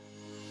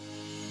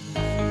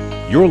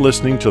You're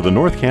listening to the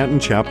North Canton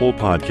Chapel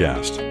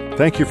podcast.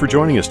 Thank you for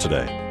joining us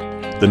today.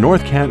 The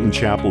North Canton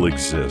Chapel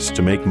exists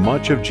to make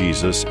much of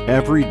Jesus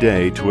every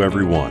day to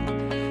everyone.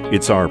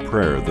 It's our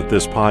prayer that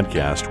this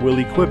podcast will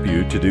equip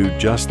you to do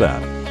just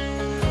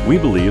that. We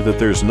believe that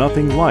there's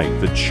nothing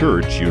like the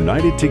church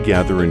united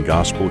together in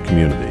gospel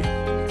community.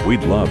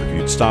 We'd love if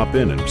you'd stop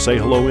in and say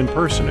hello in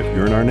person if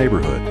you're in our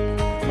neighborhood.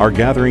 Our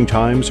gathering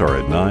times are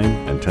at 9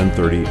 and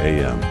 10:30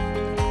 a.m.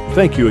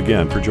 Thank you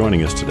again for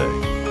joining us today.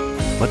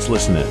 Let's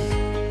listen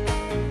in.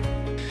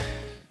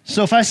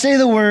 So if I say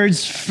the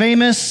words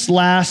famous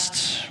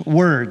last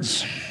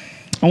words,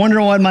 I wonder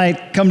what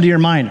might come to your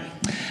mind.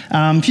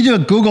 If you do a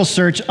Google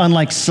search on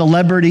like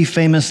celebrity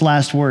famous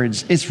last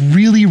words, it's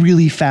really,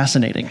 really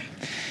fascinating.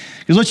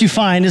 Because what you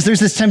find is there's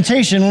this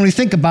temptation when we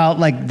think about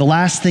like the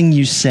last thing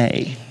you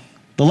say,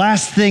 the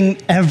last thing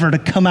ever to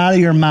come out of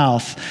your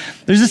mouth.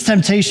 There's this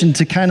temptation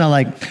to kind of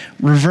like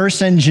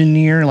reverse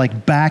engineer,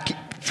 like back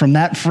from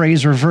that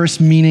phrase, reverse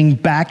meaning,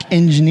 back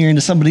engineer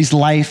into somebody's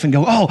life and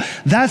go, oh,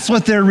 that's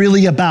what they're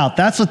really about.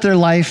 That's what their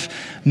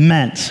life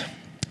meant.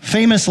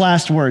 Famous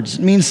last words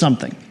means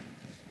something.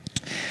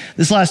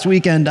 This last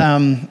weekend,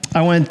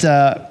 I went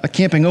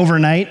camping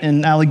overnight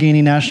in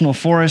Allegheny National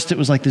Forest. It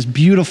was like this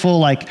beautiful,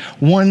 like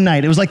one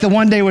night. It was like the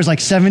one day where it was like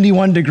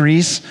 71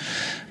 degrees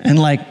and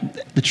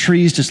like the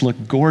trees just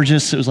looked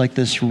gorgeous. It was like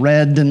this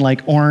red and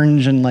like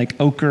orange and like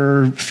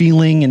ochre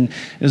feeling, and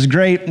it was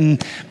great.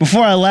 And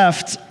before I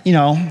left,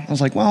 I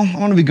was like, well, I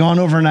want to be gone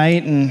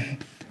overnight,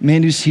 and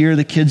Mandy's here,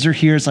 the kids are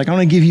here. It's like, I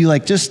want to give you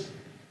like just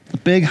a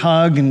big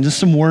hug and just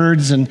some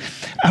words. And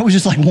I was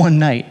just like one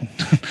night.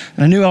 And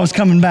I knew I was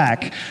coming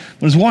back.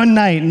 It was one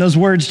night, and those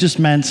words just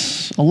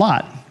meant a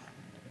lot.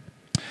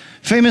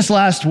 Famous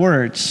last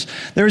words.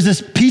 There was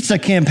this pizza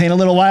campaign a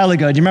little while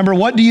ago. Do you remember,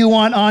 what do you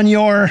want on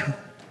your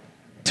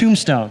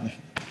tombstone?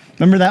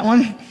 Remember that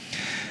one?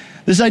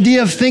 This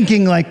idea of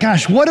thinking like,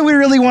 gosh, what do we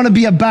really want to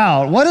be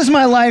about? What does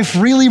my life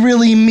really,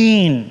 really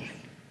mean?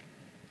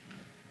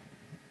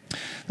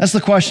 That's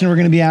the question we're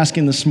going to be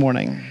asking this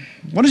morning.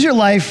 What is your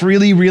life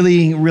really,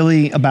 really,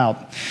 really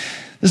about?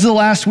 This is the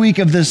last week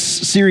of this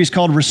series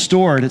called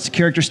Restored. It's a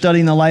character study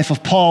in the life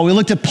of Paul. We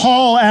looked at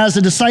Paul as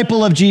a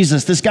disciple of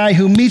Jesus, this guy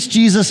who meets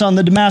Jesus on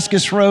the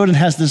Damascus Road and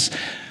has this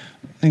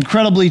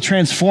incredibly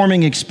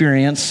transforming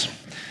experience.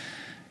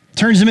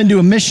 Turns him into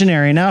a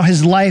missionary. Now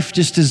his life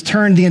just has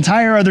turned the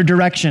entire other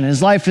direction.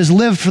 His life is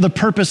lived for the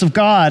purpose of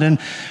God and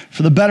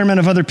for the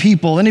betterment of other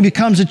people. Then he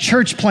becomes a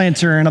church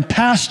planter and a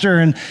pastor.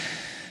 And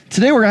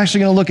today we're actually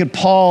going to look at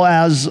Paul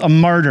as a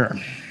martyr.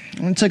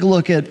 I'm going to take a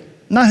look at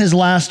not his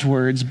last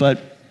words, but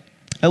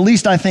at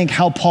least I think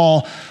how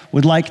Paul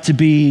would like to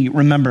be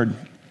remembered.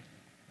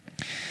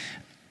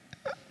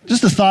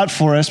 Just a thought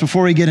for us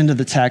before we get into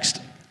the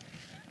text.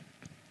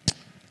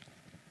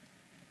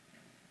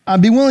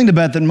 I'd be willing to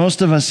bet that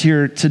most of us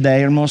here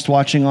today, or most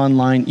watching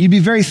online, you'd be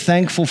very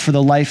thankful for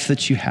the life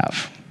that you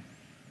have.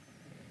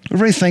 We're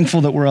very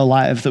thankful that we're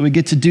alive, that we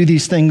get to do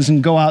these things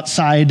and go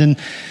outside, and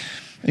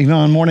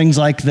on mornings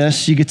like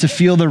this, you get to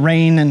feel the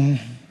rain and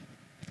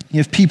you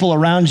have people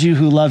around you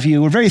who love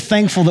you. We're very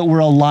thankful that we're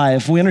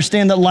alive. We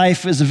understand that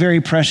life is a very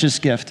precious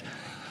gift.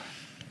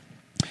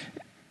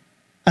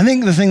 I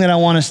think the thing that I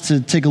want us to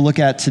take a look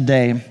at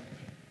today,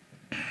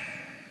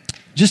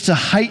 just to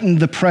heighten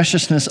the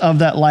preciousness of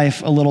that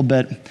life a little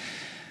bit,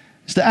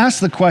 is to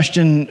ask the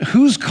question,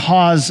 whose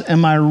cause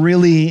am I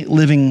really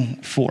living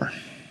for?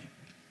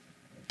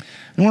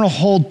 I want to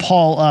hold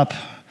Paul up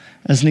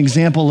as an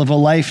example of a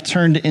life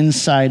turned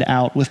inside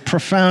out with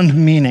profound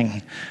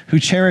meaning, who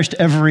cherished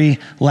every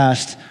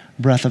last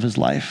breath of his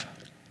life.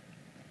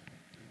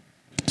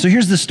 So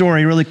here's the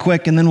story really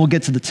quick, and then we'll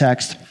get to the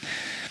text.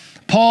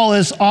 Paul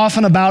is off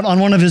and about on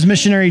one of his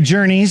missionary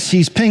journeys.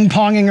 He's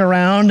ping-ponging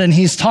around, and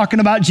he's talking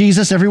about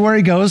Jesus everywhere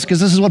he goes, because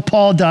this is what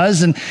Paul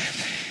does. And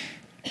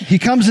he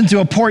comes into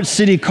a port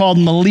city called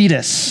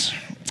Miletus.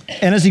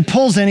 And as he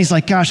pulls in, he's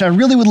like, gosh, I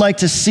really would like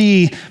to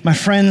see my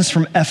friends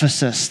from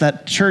Ephesus,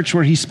 that church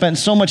where he spent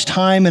so much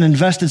time and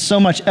invested so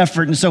much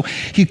effort. And so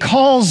he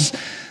calls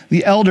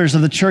the elders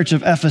of the church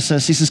of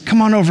Ephesus. He says,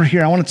 come on over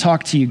here. I want to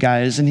talk to you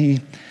guys. And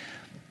he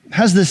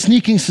has this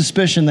sneaking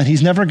suspicion that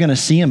he's never going to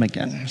see him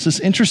again. It's this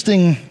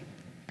interesting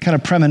kind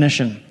of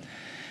premonition.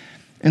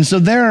 And so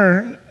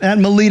there at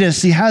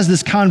Miletus, he has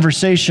this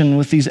conversation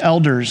with these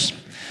elders,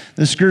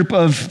 this group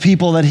of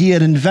people that he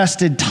had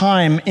invested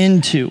time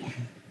into.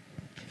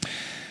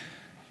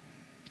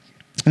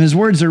 And his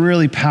words are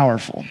really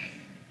powerful.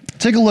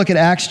 Take a look at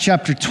Acts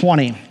chapter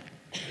 20,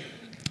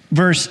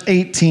 verse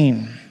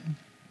 18.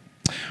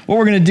 What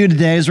we're going to do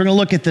today is we're going to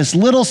look at this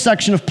little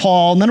section of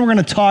Paul, and then we're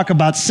going to talk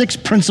about 6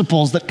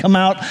 principles that come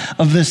out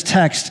of this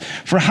text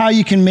for how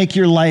you can make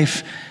your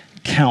life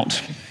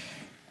count.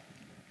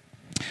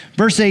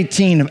 Verse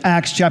 18 of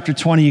Acts chapter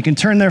 20. You can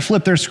turn there,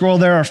 flip there, scroll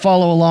there, or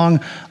follow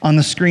along on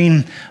the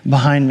screen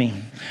behind me.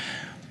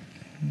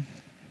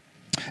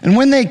 And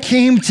when they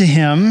came to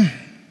him,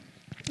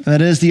 that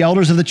is, the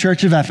elders of the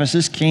church of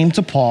Ephesus came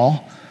to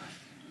Paul,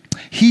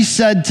 he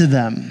said to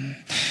them,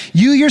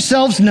 "You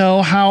yourselves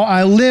know how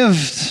I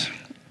lived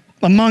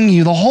among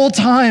you the whole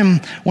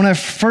time when I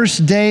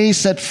first day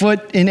set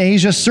foot in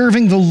Asia,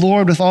 serving the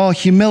Lord with all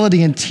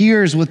humility and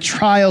tears with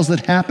trials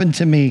that happened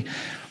to me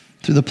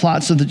through the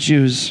plots of the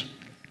Jews.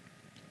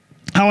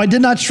 How I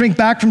did not shrink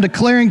back from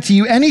declaring to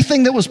you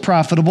anything that was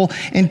profitable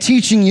and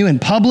teaching you in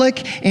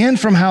public and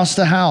from house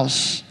to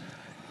house,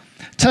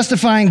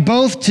 testifying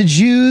both to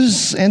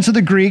Jews and to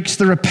the Greeks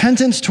the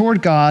repentance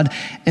toward God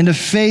and the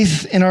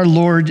faith in our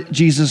Lord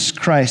Jesus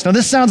Christ. Now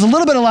this sounds a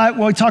little bit like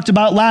what we talked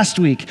about last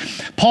week,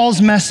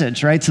 Paul's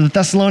message, right, to the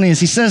Thessalonians.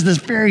 He says this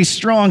very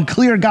strong,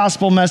 clear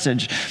gospel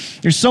message.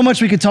 There's so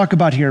much we could talk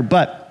about here,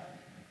 but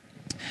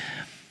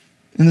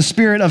in the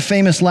spirit of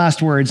famous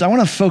last words, I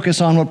want to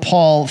focus on what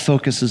Paul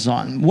focuses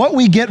on. What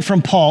we get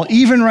from Paul,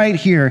 even right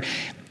here,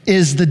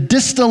 is the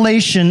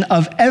distillation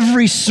of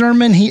every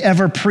sermon he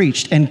ever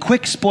preached. And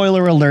quick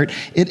spoiler alert,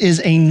 it is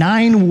a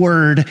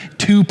 9-word,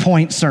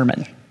 2-point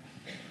sermon.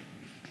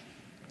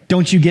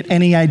 Don't you get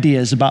any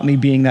ideas about me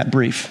being that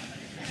brief?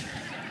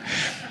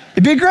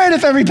 It'd be great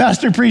if every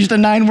pastor preached a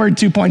 9-word,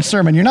 2-point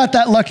sermon. You're not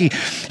that lucky.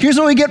 Here's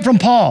what we get from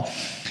Paul.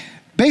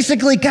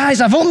 Basically, guys,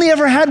 I've only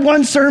ever had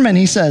one sermon,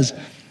 he says.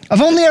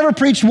 I've only ever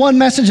preached one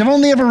message. I've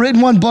only ever written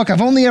one book. I've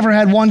only ever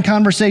had one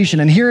conversation.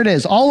 And here it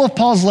is. All of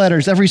Paul's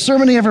letters, every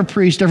sermon he ever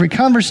preached, every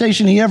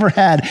conversation he ever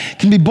had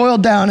can be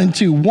boiled down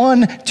into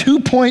one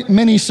 2-point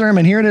mini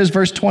sermon. Here it is,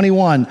 verse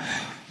 21.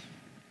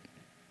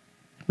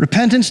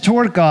 Repentance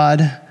toward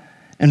God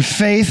and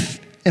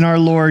faith in our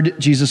Lord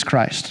Jesus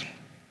Christ.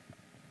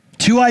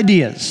 2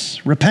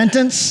 ideas,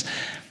 repentance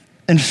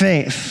and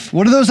faith.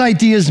 What do those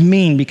ideas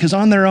mean? Because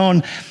on their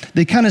own,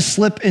 they kind of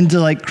slip into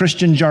like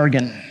Christian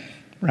jargon,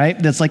 right?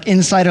 That's like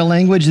insider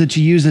language that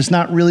you use that's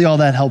not really all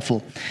that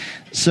helpful.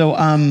 So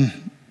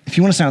if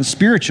you want to sound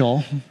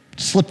spiritual,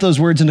 slip those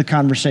words into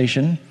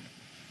conversation.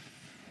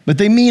 But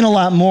they mean a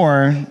lot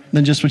more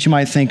than just what you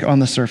might think on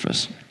the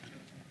surface.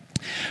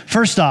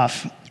 First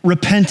off,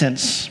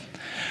 repentance.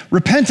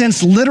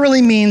 Repentance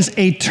literally means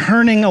a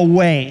turning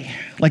away,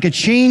 like a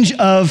change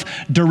of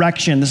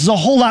direction. This is a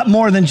whole lot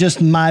more than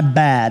just my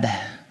bad.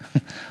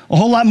 A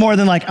whole lot more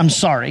than like, I'm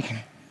sorry.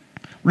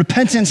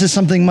 Repentance is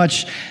something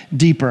much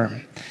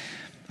deeper.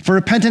 For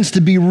repentance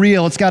to be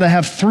real, it's got to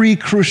have 3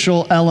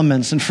 crucial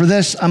elements. And for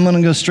this, I'm going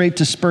to go straight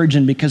to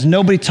Spurgeon because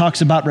nobody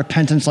talks about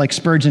repentance like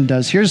Spurgeon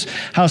does. Here's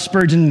how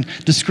Spurgeon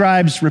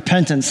describes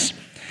repentance.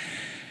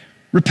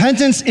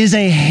 Repentance is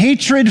a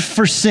hatred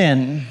for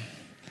sin.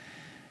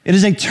 It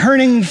is a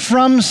turning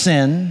from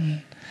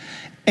sin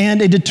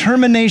and a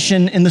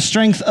determination in the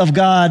strength of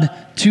God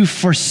to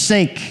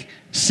forsake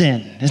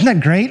sin. Isn't that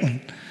great?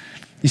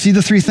 You see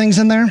the 3 things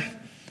in there?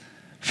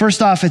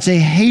 First off, it's a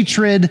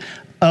hatred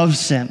of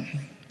sin.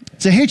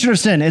 It's a hatred of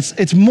sin.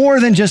 It's more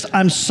than just,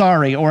 I'm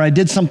sorry, or I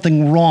did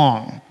something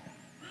wrong.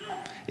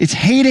 It's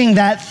hating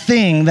that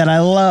thing that I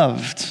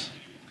loved.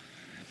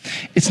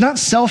 It's not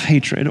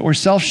self-hatred or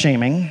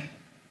self-shaming,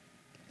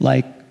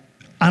 like,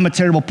 I'm a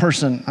terrible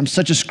person. I'm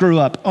such a screw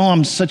up. Oh,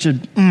 I'm such a,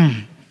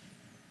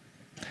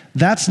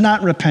 That's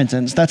not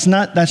repentance. That's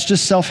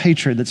just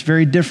self-hatred. That's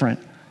very different.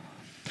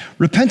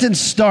 Repentance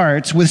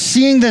starts with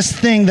seeing this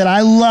thing that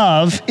I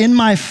love in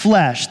my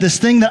flesh, this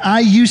thing that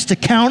I used to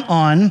count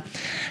on,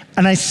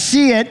 and I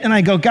see it and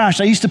I go,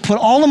 gosh, I used to put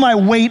all of my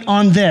weight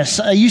on this.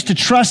 I used to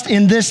trust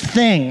in this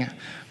thing.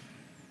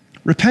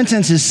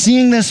 Repentance is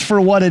seeing this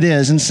for what it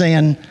is and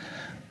saying,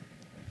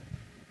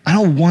 I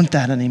don't want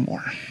that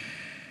anymore.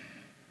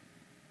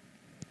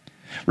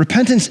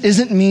 Repentance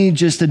isn't me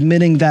just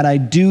admitting that I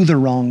do the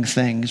wrong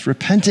things.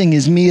 Repenting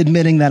is me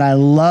admitting that I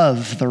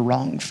love the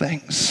wrong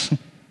things.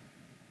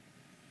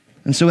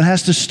 And so it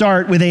has to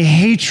start with a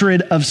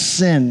hatred of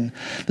sin.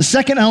 The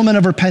second element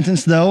of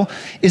repentance, though,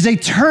 is a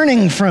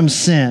turning from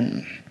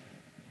sin.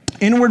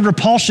 Inward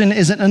repulsion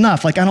isn't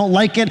enough. Like, I don't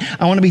like it.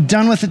 I want to be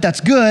done with it.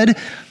 That's good.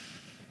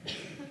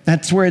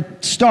 That's where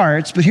it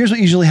starts. But here's what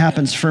usually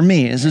happens for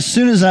me is as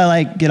soon as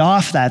I get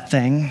off that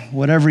thing,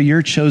 whatever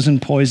your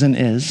chosen poison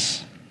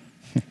is,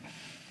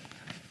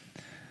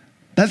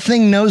 that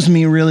thing knows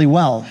me really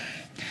well.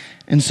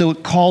 And so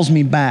it calls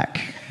me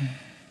back.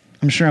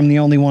 I'm sure I'm the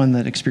only one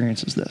that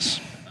experiences this.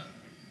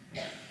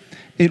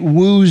 It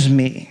woos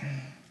me.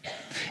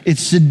 It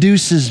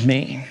seduces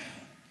me.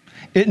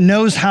 It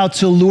knows how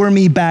to lure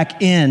me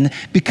back in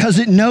because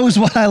it knows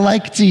what I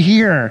like to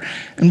hear.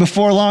 And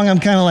before long, I'm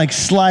kind of like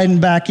sliding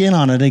back in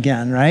on it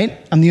again,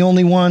 right? I'm the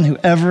only one who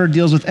ever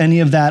deals with any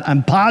of that.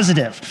 I'm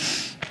positive.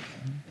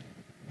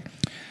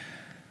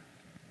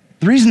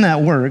 The reason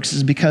that works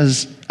is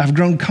because I've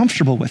grown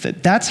comfortable with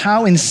it. That's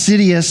how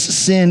insidious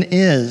sin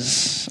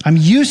is. I'm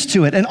used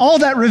to it. And all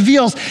that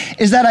reveals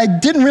is that I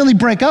didn't really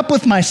break up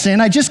with my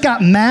sin. I just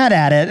got mad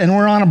at it and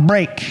we're on a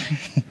break.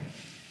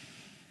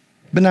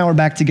 But now we're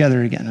back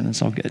together again and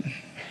it's all good.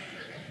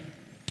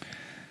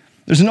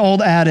 There's an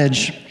old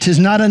adage, 'tis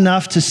not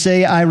enough to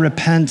say I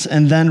repent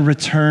and then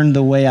return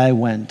the way I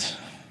went.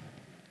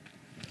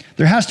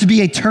 There has to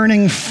be a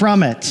turning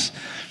from it.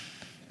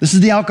 This is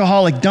the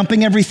alcoholic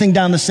dumping everything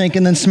down the sink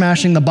and then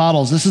smashing the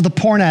bottles. This is the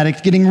porn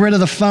addict getting rid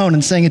of the phone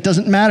and saying, it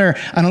doesn't matter,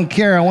 I don't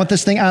care, I want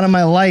this thing out of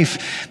my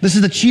life. This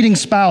is the cheating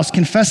spouse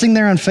confessing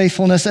their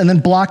unfaithfulness and then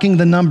blocking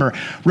the number.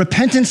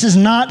 Repentance is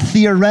not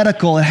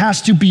theoretical, it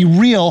has to be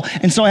real,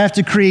 and so I have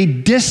to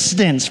create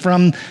distance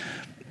from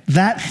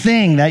that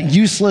thing, that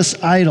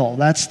useless idol.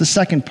 That's the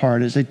second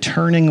part, is a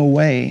turning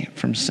away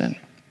from sin.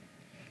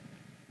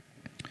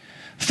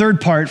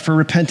 Third part, for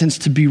repentance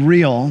to be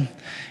real,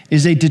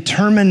 is a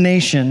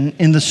determination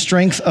in the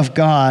strength of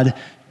God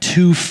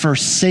to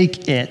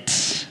forsake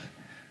it.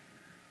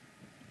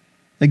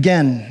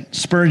 Again,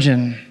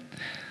 Spurgeon,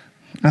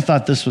 I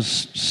thought this was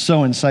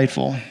so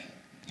insightful.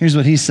 Here's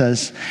what he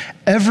says: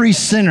 every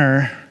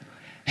sinner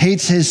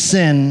hates his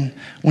sin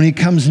when he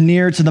comes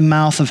near to the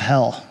mouth of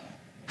hell.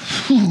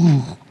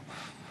 Whew.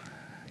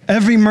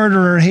 Every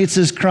murderer hates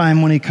his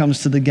crime when he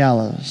comes to the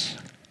gallows.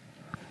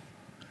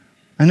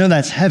 I know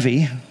that's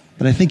heavy,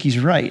 but I think he's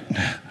right.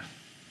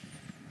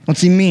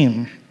 What's he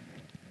mean?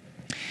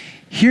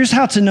 Here's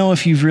how to know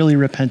if you've really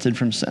repented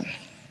from sin.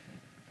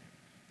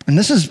 And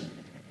this is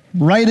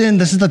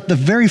the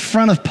very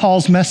front of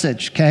Paul's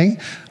message, okay?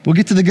 We'll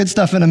get to the good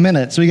stuff in a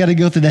minute, so we got to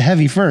go through the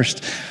heavy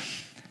first.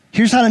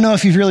 Here's how to know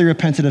if you've really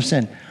repented of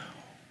sin.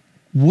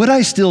 Would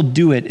I still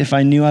do it if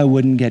I knew I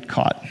wouldn't get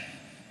caught?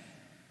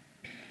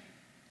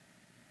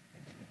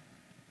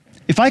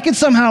 If I could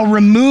somehow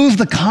remove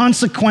the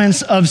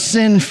consequence of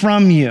sin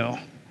from you,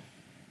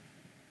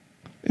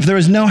 if there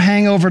was no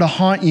hangover to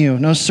haunt you,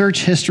 no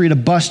search history to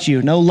bust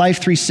you, no Life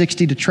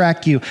 360 to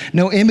track you,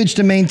 no image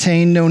to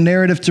maintain, no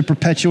narrative to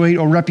perpetuate,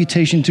 or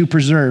reputation to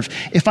preserve,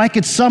 if I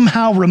could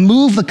somehow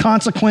remove the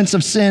consequence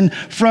of sin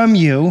from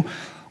you,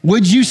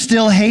 would you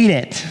still hate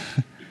it?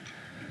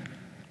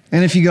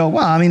 And if you go,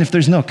 well, I mean, if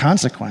there's no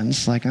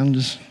consequence,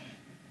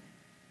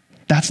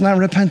 that's not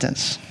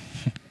repentance.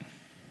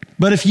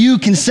 But if you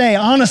can say,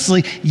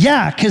 honestly,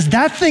 yeah, because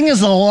that thing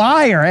is a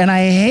liar and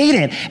I hate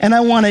it and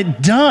I want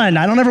it done.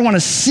 I don't ever want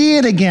to see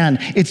it again.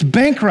 It's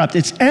bankrupt.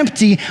 It's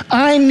empty.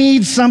 I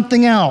need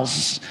something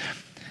else.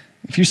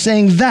 If you're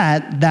saying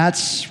that,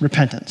 that's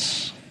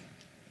repentance.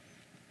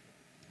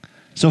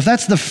 So if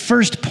that's the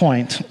first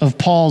point of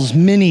Paul's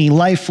mini,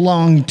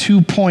 lifelong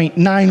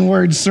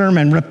 2.9-word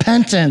sermon,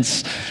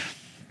 repentance,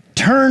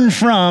 turn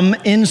from,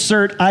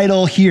 insert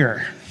idol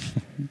here.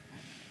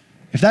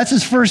 If that's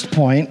his first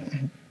point,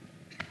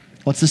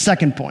 what's the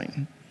second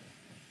point?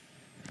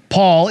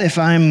 Paul, if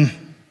I'm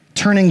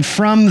turning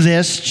from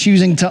this,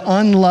 choosing to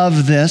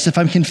unlove this, if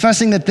I'm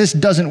confessing that this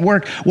doesn't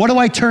work, what do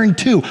I turn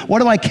to? What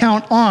do I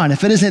count on?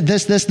 If it isn't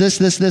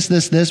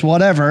this,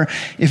 whatever,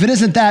 if it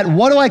isn't that,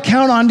 what do I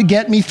count on to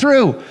get me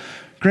through?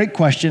 Great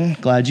question.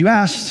 Glad you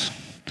asked.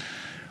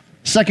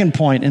 Second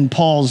point in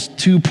Paul's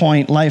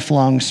 2-point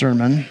lifelong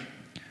sermon,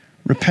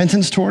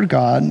 repentance toward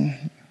God. And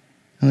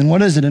then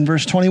what is it in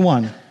verse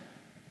 21?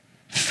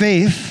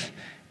 Faith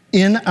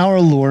in our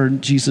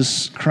Lord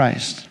Jesus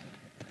Christ.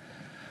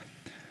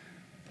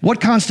 What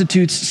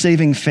constitutes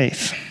saving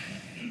faith?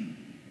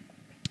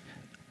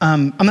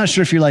 I'm not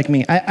sure if you're like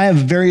me. I have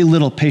very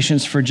little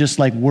patience for just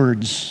like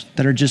words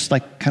that are just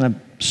like kind of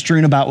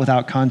strewn about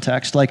without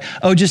context. Like,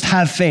 oh, just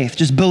have faith,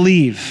 just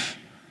believe.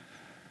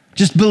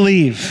 Just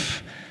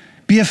believe.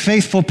 Be a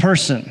faithful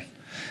person.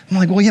 I'm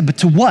like, well, yeah, but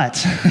to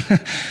what?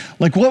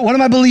 Like, what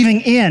am I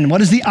believing in?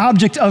 What is the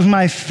object of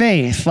my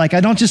faith? Like,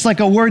 I don't just like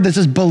a word that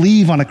says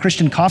believe on a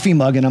Christian coffee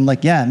mug, and I'm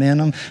like, yeah,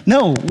 man.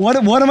 No, what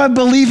am I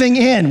believing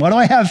in? What do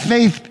I have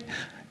faith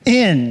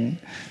in?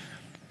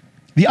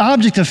 The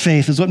object of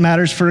faith is what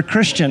matters for a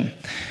Christian.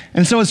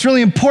 And so it's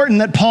really important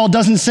that Paul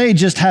doesn't say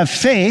just have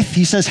faith.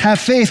 He says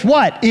have faith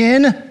what?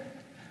 In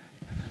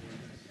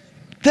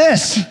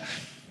this.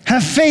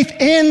 Have faith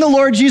in the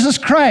Lord Jesus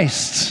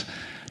Christ.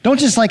 Don't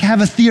just like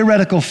have a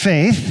theoretical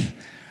faith.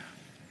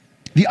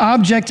 The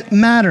object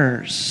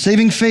matters.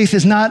 Saving faith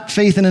is not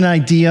faith in an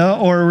idea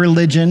or a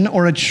religion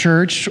or a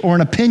church or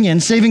an opinion.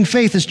 Saving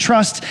faith is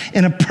trust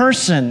in a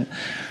person.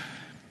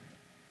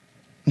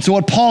 And so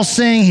what Paul's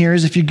saying here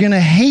is if you're going to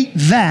hate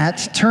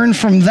that, turn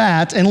from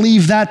that and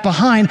leave that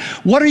behind,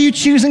 what are you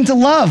choosing to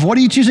love? What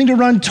are you choosing to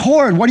run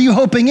toward? What are you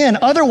hoping in?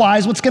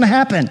 Otherwise, what's going to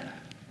happen?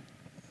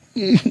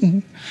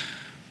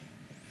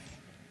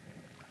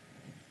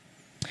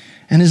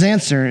 And his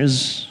answer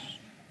is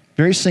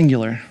very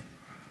singular.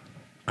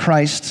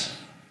 Christ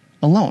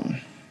alone.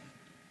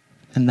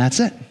 And that's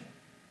it.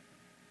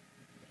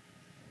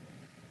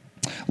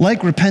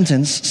 Like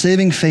repentance,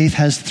 saving faith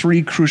has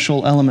 3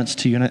 crucial elements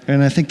to you,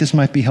 and I think this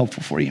might be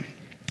helpful for you.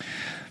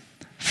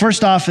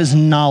 First off is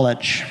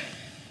knowledge.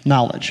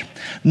 Knowledge.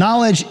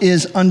 Knowledge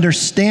is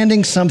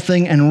understanding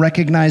something and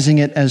recognizing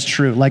it as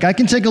true. Like I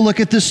can take a look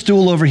at this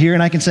stool over here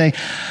and I can say,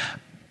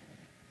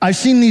 I've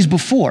seen these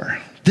before.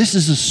 This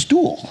is a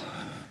stool.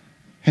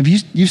 Have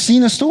you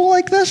seen a stool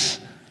like this?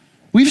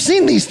 We've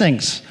seen these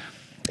things.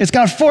 It's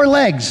got 4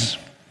 legs,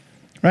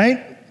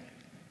 right?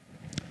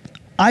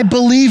 I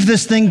believe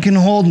this thing can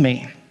hold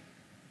me.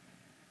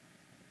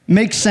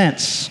 Makes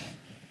sense.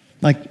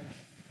 Like,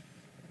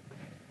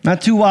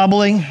 not too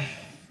wobbly,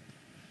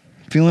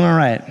 feeling all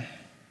right.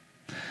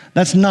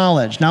 That's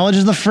knowledge. Knowledge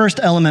is the first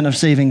element of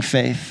saving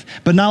faith.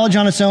 But knowledge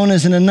on its own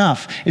isn't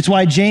enough. It's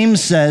why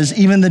James says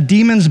even the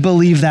demons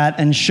believe that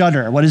and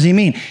shudder. What does he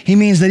mean? He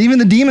means that even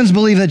the demons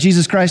believe that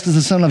Jesus Christ is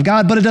the Son of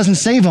God, but it doesn't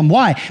save them.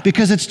 Why?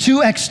 Because it's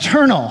too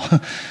external.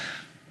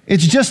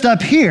 It's just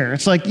up here.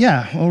 It's like,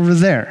 yeah, over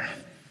there.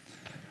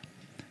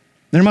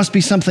 There must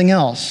be something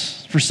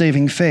else for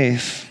saving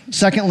faith.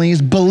 Secondly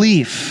is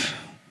belief.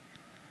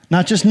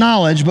 Not just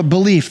knowledge, but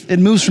belief. It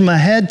moves from my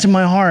head to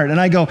my heart.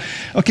 And I go,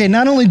 okay,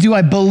 not only do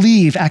I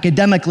believe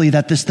academically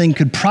that this thing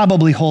could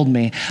probably hold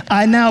me,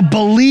 I now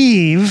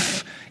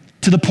believe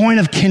to the point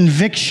of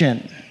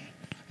conviction.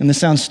 And this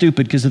sounds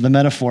stupid because of the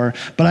metaphor,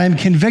 but I am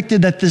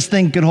convicted that this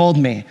thing could hold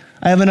me.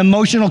 I have an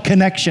emotional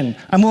connection.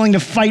 I'm willing to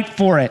fight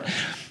for it.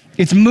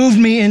 It's moved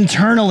me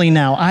internally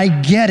now. I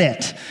get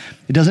it.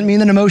 It doesn't mean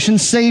that emotion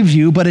saves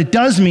you, but it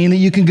does mean that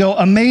you can go,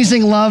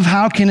 amazing love,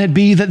 how can it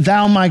be that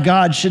thou, my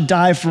God, should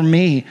die for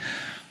me?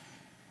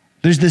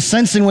 There's this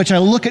sense in which I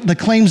look at the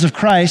claims of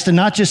Christ and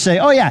not just say,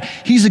 oh yeah,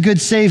 he's a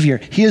good savior.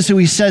 He is who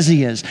he says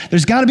he is.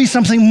 There's got to be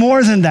something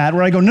more than that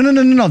where I go,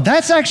 no,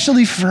 that's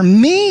actually for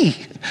me.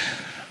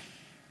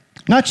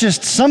 Not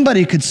just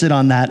somebody could sit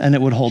on that and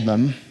it would hold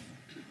them.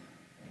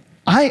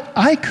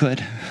 I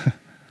could.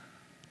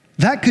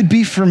 That could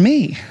be for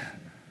me.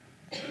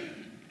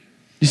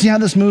 You see how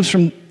this moves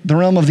from the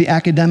realm of the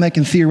academic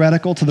and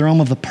theoretical to the realm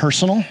of the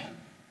personal?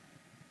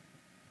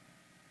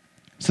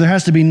 So there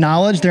has to be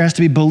knowledge, there has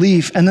to be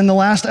belief, and then the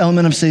last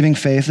element of saving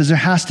faith is there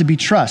has to be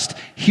trust.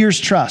 Here's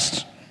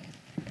trust.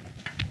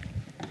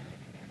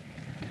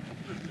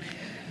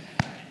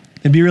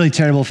 It'd be really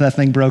terrible if that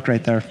thing broke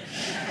right there.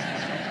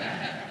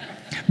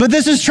 But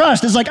this is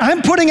trust. It's like,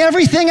 I'm putting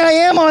everything I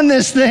am on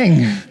this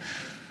thing.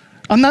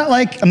 I'm not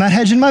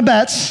hedging my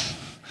bets.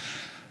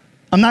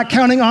 I'm not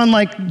counting on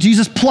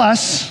Jesus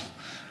plus.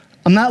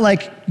 I'm not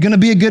gonna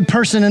be a good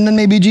person and then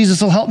maybe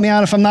Jesus will help me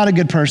out if I'm not a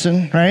good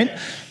person, right?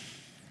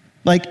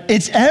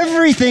 It's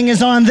everything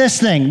is on this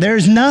thing.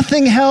 There's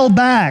nothing held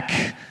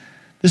back.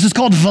 This is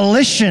called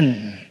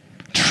volition,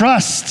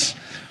 trust.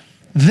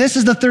 This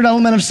is the third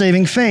element of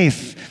saving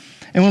faith.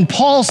 And when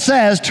Paul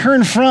says,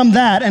 turn from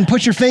that and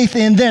put your faith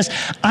in this,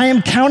 I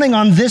am counting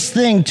on this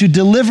thing to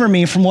deliver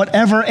me from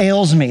whatever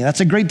ails me. That's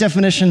a great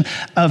definition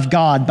of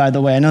God, by the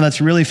way. I know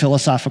that's really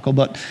philosophical,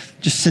 but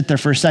just sit there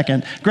for a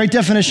second. Great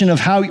definition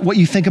of what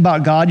you think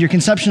about God. Your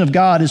conception of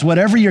God is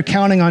whatever you're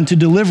counting on to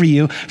deliver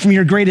you from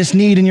your greatest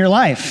need in your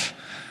life.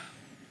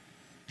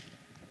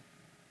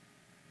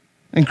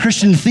 And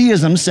Christian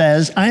theism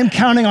says, I am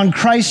counting on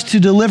Christ to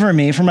deliver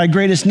me from my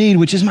greatest need,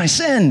 which is my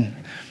sin.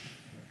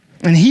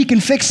 And he can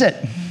fix it.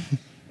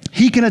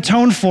 He can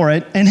atone for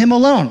it, and him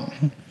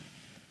alone.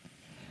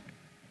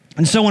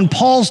 And so in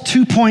Paul's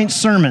 2-point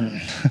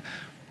sermon,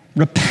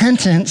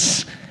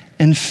 repentance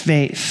and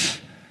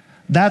faith,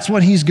 that's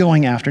what he's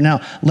going after.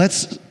 Now,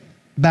 let's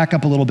back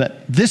up a little bit.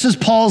 This is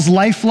Paul's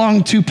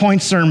lifelong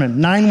 2-point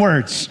sermon, 9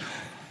 words.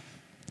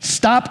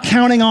 Stop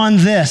counting on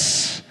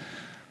this.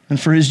 And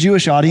for his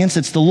Jewish audience,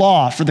 it's the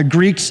law. For the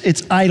Greeks,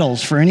 it's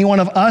idols. For any one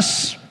of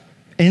us,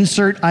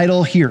 insert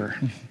idol here.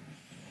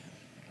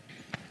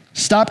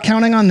 Stop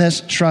counting on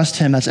this, trust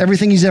him. That's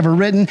everything he's ever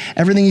written,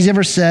 everything he's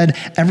ever said,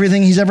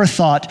 everything he's ever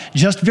thought,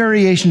 just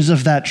variations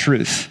of that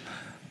truth.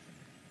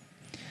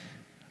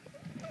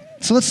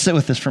 So let's sit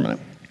with this for a minute.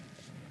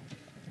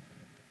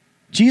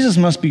 Jesus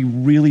must be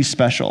really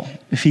special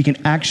if he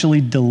can actually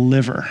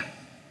deliver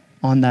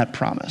on that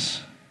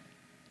promise.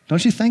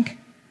 Don't you think?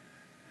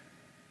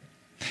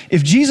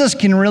 If Jesus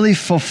can really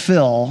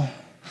fulfill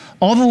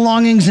all the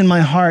longings in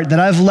my heart that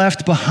I've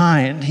left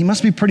behind, he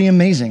must be pretty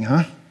amazing,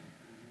 huh?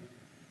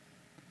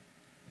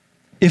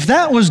 If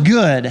that was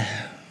good,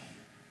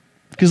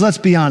 because let's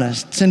be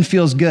honest, sin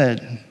feels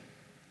good,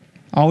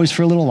 always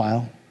for a little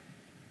while.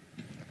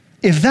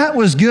 If that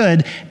was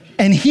good,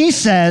 and he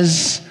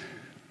says,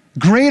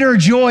 greater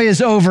joy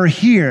is over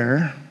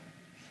here,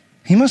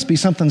 he must be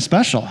something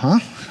special, huh?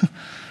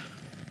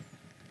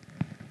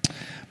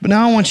 But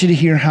now I want you to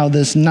hear how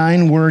this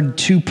 9-word,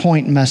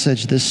 2-point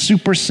message, this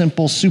super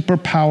simple, super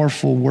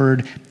powerful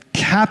word,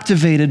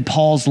 captivated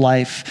Paul's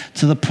life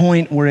to the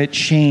point where it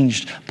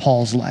changed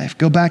Paul's life.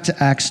 Go back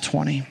to Acts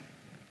 20.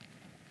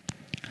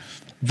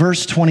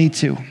 Verse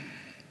 22.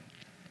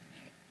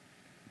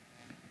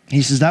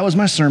 He says, that was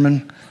my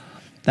sermon.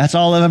 That's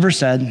all I've ever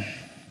said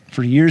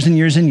for years and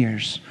years and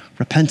years.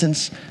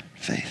 Repentance,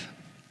 faith.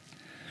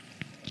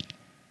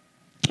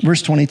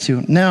 Verse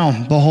 22. Now,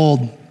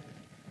 behold,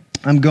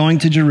 I'm going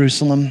to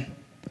Jerusalem,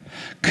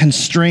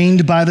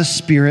 constrained by the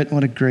Spirit.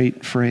 What a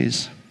great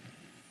phrase.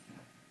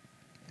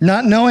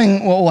 Not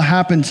knowing what will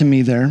happen to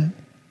me there,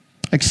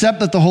 except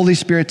that the Holy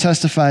Spirit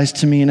testifies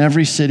to me in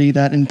every city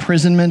that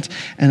imprisonment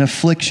and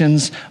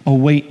afflictions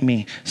await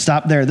me.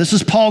 Stop there. This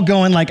is Paul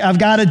going I've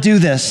got to do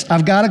this.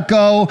 I've got to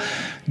go.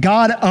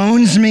 God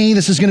owns me.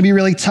 This is going to be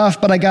really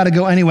tough, but I got to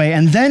go anyway.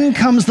 And then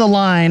comes the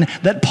line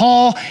that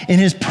Paul, in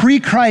his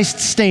pre-Christ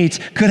state,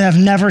 could have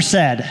never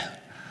said.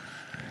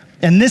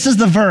 And this is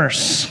the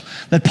verse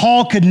that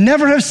Paul could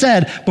never have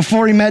said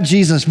before he met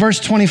Jesus. Verse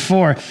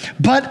 24,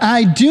 but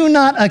I do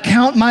not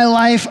account my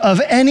life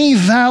of any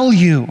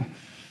value,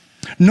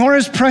 nor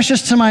as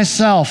precious to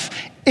myself,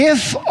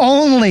 if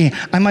only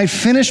I might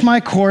finish my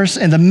course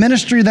in the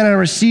ministry that I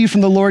received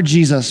from the Lord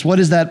Jesus. What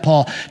is that,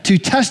 Paul? To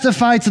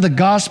testify to the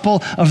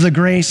gospel of the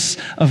grace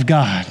of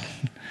God.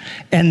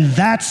 And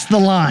that's the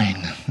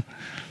line.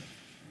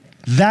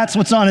 That's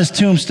what's on his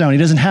tombstone. He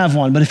doesn't have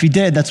one, but if he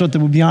did, that's what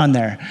would be on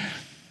there.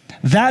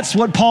 That's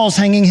what Paul's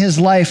hanging his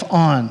life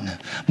on.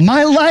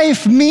 My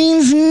life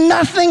means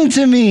nothing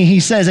to me,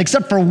 he says,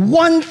 except for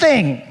one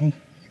thing.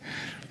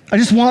 I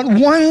just want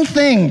one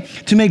thing,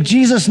 to make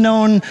Jesus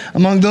known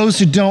among those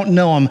who don't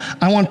know him.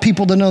 I want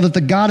people to know that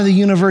the God of the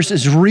universe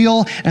is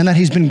real and that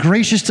he's been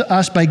gracious to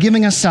us by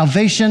giving us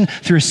salvation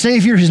through a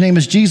Savior. His name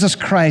is Jesus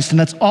Christ, and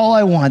that's all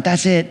I want.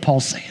 That's it,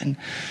 Paul's saying.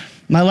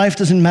 My life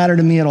doesn't matter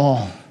to me at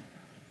all.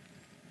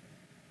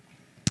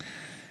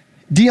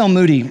 D.L.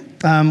 Moody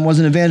was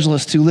an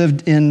evangelist who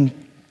lived in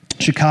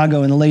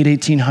Chicago in the late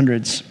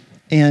 1800s.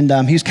 And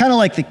he was kind of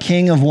like the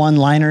king of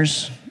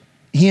one-liners.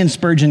 He and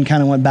Spurgeon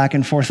kind of went back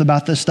and forth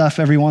about this stuff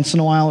every once in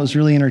a while. It was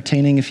really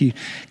entertaining if you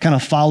kind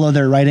of follow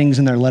their writings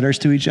and their letters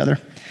to each other.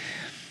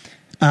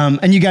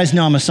 And you guys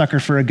know I'm a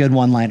sucker for a good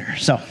one-liner.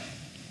 So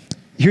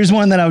here's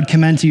one that I would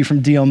commend to you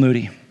from D.L.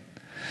 Moody.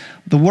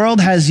 The world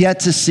has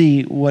yet to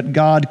see what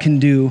God can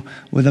do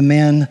with a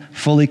man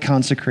fully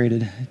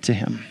consecrated to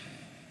him.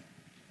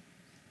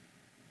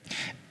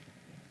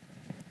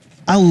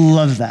 I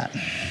love that.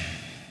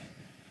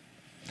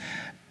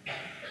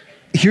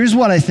 Here's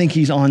what I think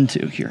he's on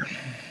to here.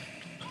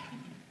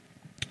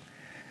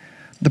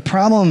 The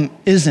problem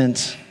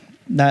isn't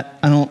that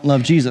I don't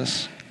love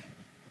Jesus.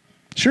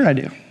 Sure I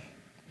do.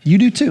 You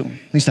do too.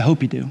 At least I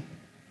hope you do.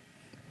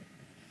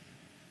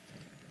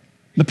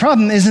 The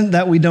problem isn't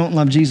that we don't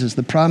love Jesus.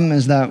 The problem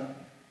is that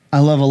I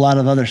love a lot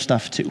of other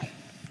stuff too.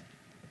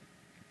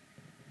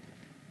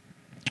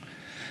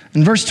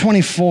 In verse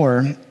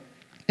 24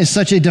 is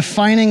such a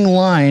defining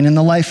line in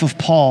the life of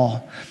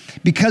Paul,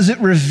 because it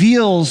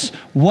reveals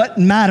what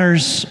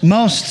matters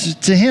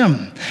most to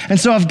him. And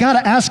so I've got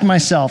to ask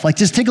myself,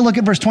 just take a look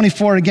at verse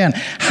 24 again.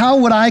 How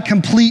would I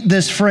complete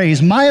this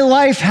phrase? My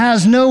life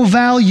has no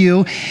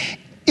value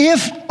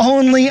if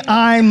only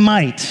I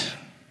might.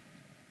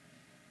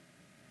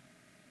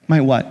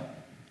 Might what?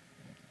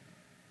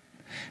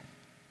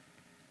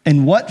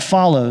 And what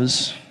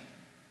follows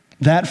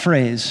that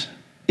phrase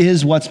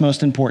is what's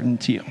most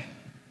important to you.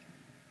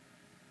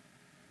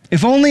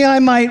 If only I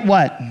might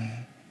what?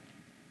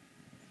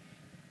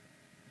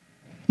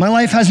 My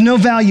life has no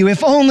value.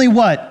 If only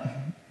what?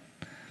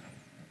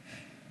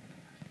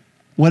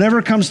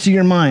 Whatever comes to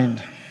your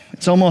mind.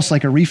 It's almost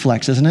like a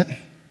reflex, isn't it?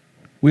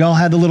 We all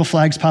had the little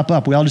flags pop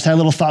up. We all just had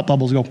little thought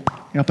bubbles go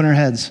up in our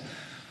heads.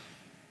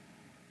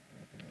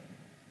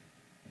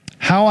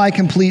 How I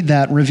complete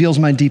that reveals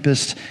my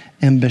deepest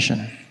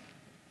ambition.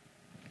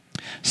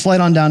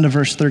 Slide on down to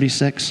verse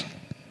 36.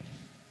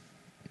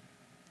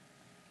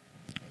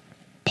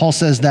 Paul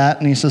says that,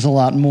 and he says a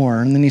lot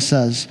more. And then he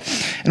says,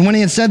 and when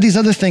he had said these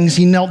other things,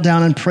 he knelt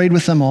down and prayed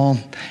with them all.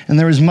 And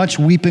there was much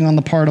weeping on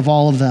the part of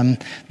all of them.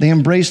 They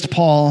embraced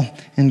Paul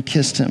and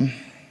kissed him,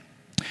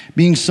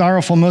 being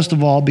sorrowful most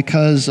of all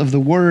because of the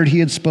word he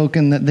had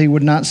spoken that they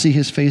would not see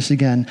his face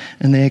again.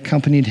 And they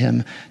accompanied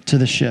him to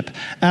the ship.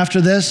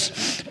 After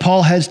this,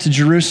 Paul heads to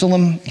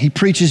Jerusalem. He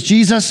preaches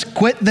Jesus,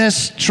 quit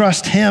this,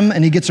 trust him,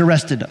 and he gets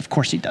arrested. Of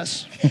course he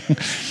does.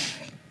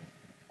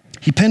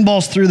 He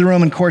pinballs through the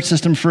Roman court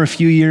system for a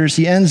few years.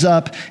 He ends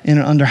up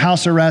under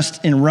house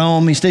arrest in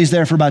Rome. He stays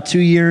there for about 2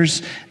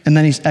 years, and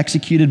then he's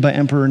executed by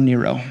Emperor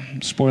Nero.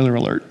 Spoiler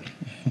alert.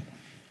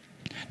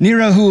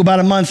 Nero, who about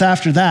a month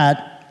after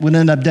that would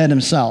end up dead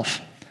himself.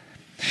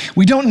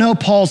 We don't know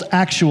Paul's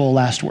actual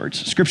last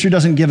words. Scripture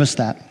doesn't give us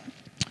that.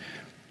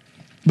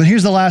 But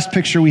here's the last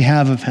picture we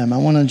have of him. I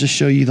want to just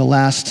show you the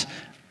last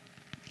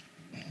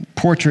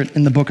portrait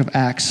in the book of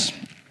Acts.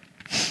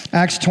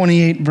 Acts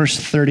 28, verse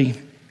 30.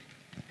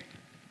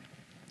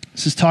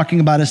 This is talking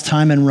about his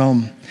time in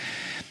Rome.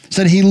 It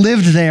said he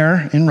lived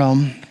there in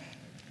Rome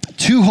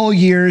 2 whole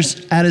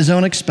years at his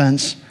own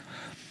expense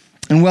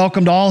and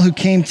welcomed all who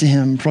came to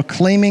him,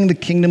 proclaiming the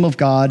kingdom of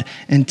God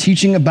and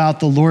teaching about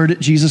the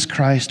Lord Jesus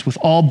Christ with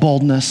all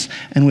boldness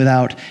and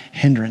without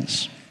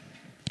hindrance.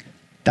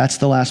 That's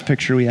the last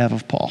picture we have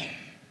of Paul.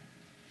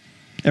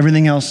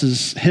 Everything else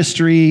is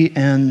history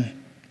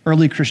and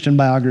early Christian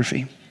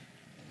biography.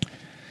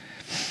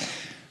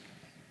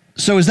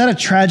 So is that a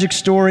tragic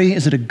story?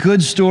 Is it a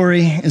good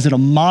story? Is it a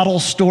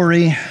model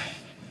story?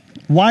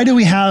 Why do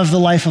we have the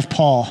life of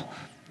Paul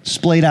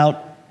splayed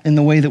out in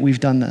the way that we've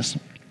done this?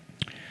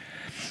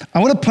 I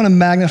want to put a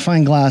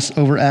magnifying glass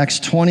over Acts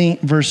 20,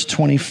 verse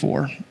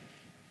 24.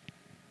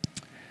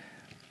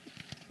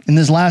 In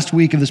this last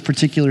week of this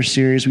particular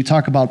series, we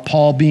talk about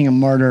Paul being a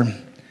martyr.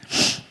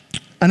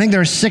 I think there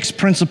are 6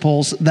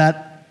 principles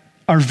that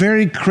are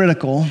very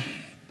critical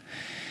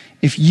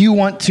if you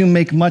want to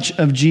make much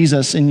of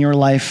Jesus in your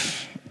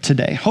life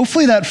today.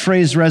 Hopefully that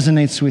phrase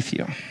resonates with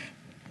you.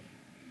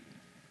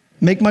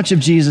 Make much of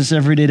Jesus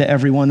every day to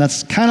everyone.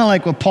 That's kind of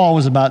like what Paul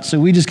was about, so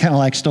we just kind of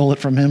like stole it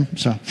from him.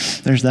 So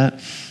there's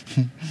that.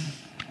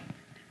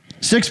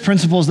 6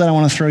 principles that I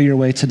want to throw your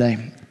way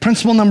today.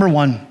 Principle number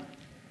 1,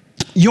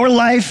 your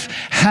life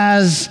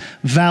has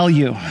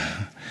value.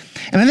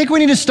 And I think we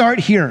need to start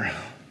here,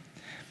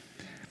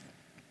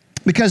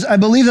 because I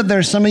believe that there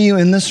are some of you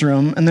in this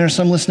room and there are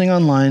some listening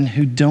online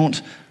who don't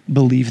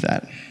believe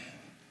that.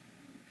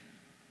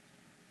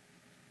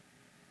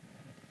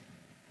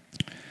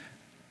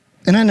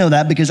 And I know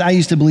that because I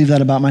used to believe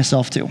that about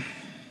myself too.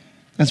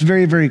 That's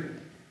very, very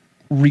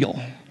real.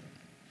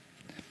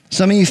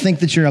 Some of you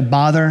think that you're a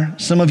bother.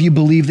 Some of you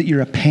believe that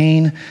you're a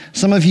pain.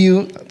 Some of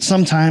you,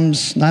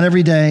 sometimes, not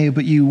every day,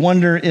 but you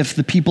wonder if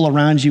the people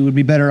around you would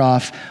be better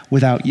off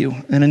without you.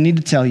 And I need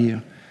to tell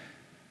you,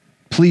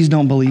 please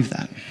don't believe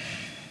that.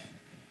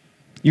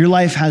 Your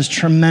life has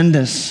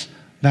tremendous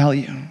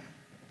value.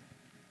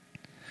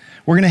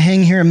 We're going to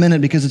hang here a minute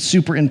because it's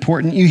super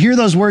important. You hear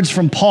those words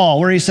from Paul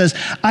where he says,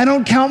 I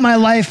don't count my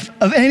life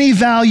of any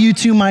value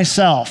to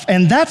myself.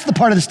 And that's the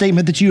part of the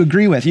statement that you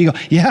agree with. You go,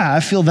 yeah, I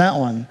feel that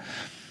one.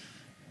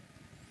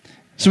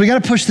 So we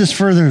got to push this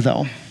further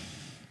though.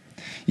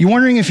 You're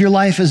wondering if your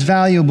life is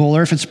valuable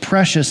or if it's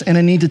precious, and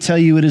I need to tell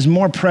you it is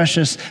more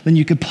precious than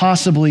you could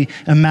possibly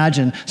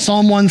imagine.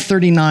 Psalm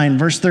 139,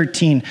 verse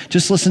 13.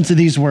 Just listen to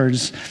these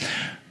words.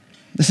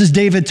 This is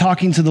David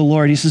talking to the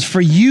Lord. He says,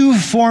 for you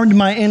formed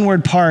my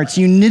inward parts.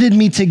 You knitted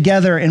me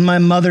together in my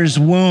mother's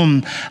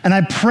womb. And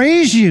I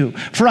praise you,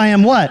 for I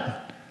am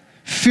what?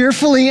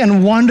 Fearfully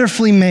and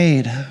wonderfully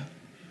made.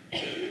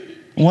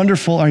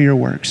 Wonderful are your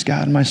works,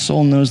 God. My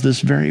soul knows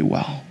this very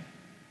well.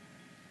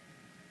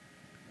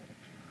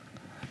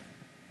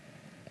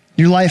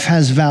 Your life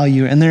has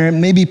value, and there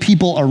may be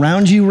people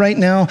around you right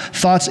now,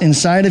 thoughts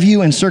inside of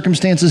you, and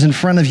circumstances in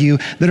front of you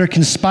that are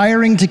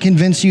conspiring to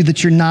convince you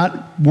that you're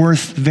not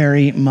worth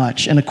very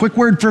much. And a quick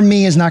word from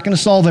me is not going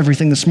to solve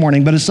everything this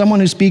morning, but as someone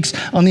who speaks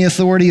on the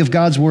authority of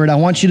God's word, I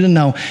want you to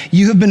know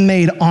you have been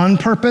made on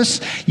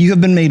purpose, you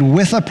have been made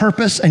with a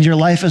purpose, and your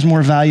life is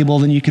more valuable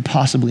than you could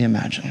possibly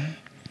imagine.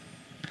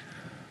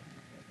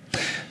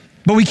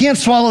 But we can't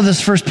swallow this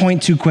first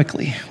point too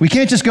quickly. We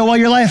can't just go, well,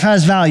 your life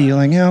has value.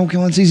 Like, okay,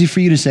 well, it's easy for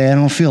you to say. I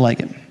don't feel like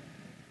it.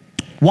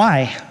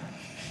 Why?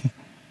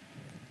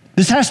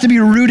 This has to be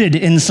rooted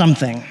in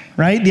something,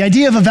 right? The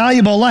idea of a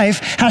valuable life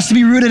has to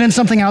be rooted in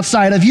something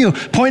outside of you.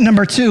 Point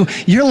number 2,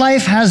 your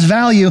life has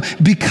value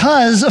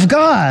because of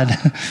God.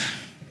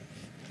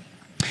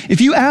 If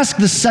you ask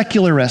the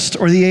secularist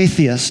or the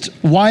atheist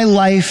why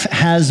life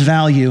has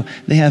value,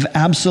 they have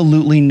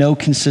absolutely no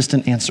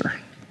consistent answer.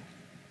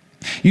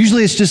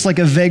 Usually it's just like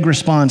a vague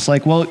response,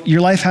 like, well, your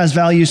life has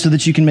value so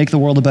that you can make the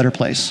world a better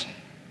place.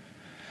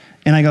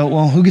 And I go,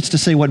 well, who gets to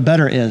say what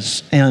better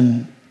is?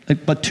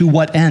 But to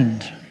what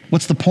end?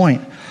 What's the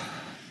point?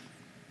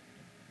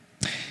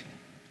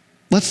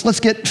 Let's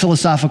get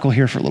philosophical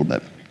here for a little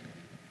bit.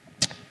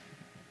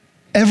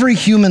 Every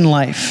human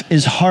life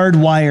is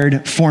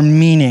hardwired for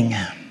meaning.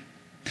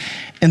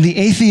 And the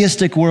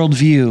atheistic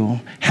worldview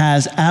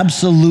has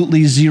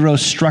absolutely zero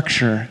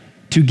structure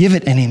to give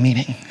it any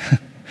meaning.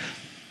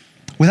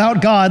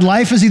 Without God,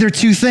 life is either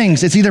 2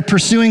 things. It's either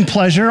pursuing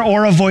pleasure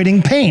or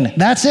avoiding pain.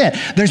 That's it.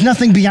 There's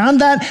nothing beyond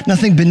that,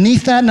 nothing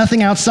beneath that,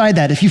 nothing outside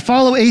that. If you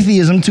follow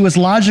atheism to its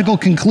logical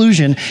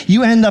conclusion,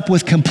 you end up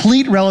with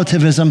complete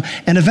relativism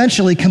and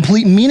eventually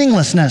complete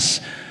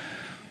meaninglessness.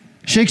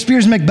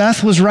 Shakespeare's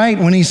Macbeth was right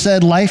when he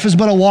said, life is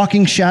but a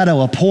walking shadow,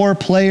 a poor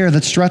player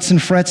that struts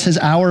and frets his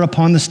hour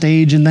upon the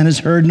stage and then is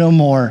heard no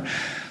more.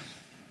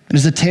 It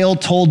is a tale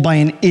told by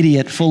an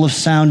idiot full of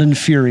sound and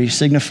fury,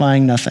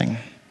 signifying nothing.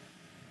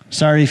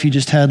 Sorry if you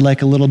just had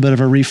like a little bit of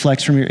a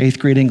reflex from your 8th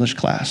grade English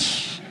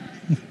class.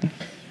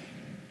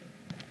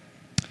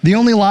 The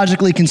only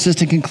logically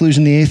consistent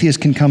conclusion the atheist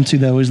can come to,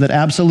 though, is that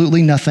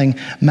absolutely nothing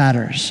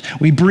matters.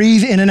 We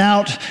breathe in and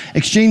out,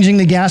 exchanging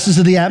the gases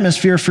of the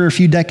atmosphere for a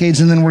few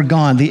decades, and then we're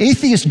gone. The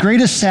atheist's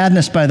greatest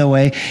sadness, by the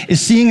way, is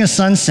seeing a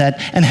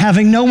sunset and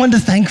having no one to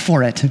thank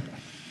for it.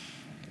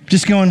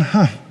 Just going,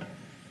 huh.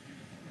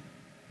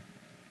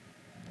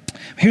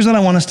 Here's what I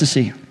want us to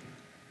see.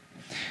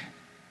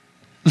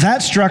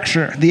 That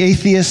structure, the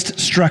atheist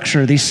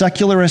structure, the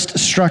secularist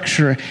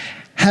structure,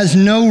 has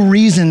no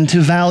reason to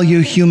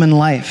value human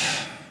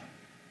life.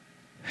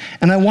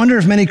 And I wonder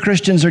if many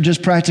Christians are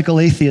just practical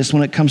atheists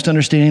when it comes to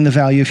understanding the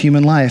value of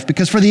human life.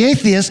 Because for the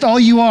atheist, all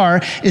you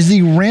are is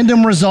the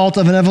random result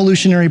of an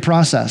evolutionary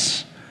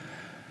process.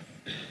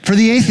 For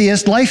the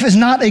atheist, life is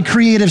not a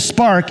creative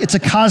spark, it's a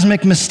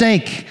cosmic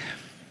mistake.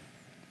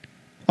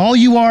 All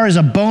you are is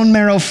a bone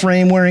marrow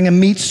frame wearing a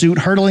meat suit,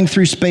 hurtling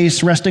through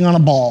space, resting on a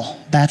ball.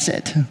 That's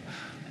it.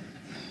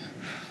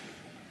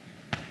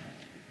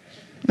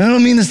 I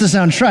don't mean this to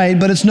sound trite,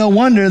 but it's no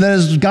wonder that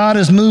as God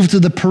has moved to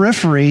the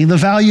periphery, the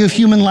value of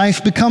human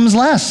life becomes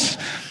less.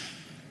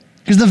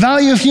 Because the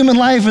value of human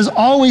life is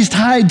always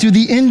tied to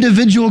the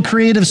individual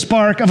creative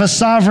spark of a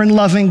sovereign,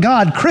 loving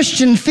God.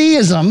 Christian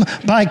theism,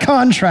 by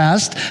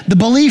contrast, the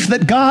belief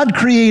that God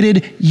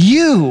created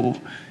you,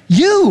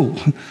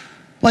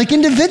 like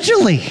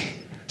individually,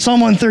 Psalm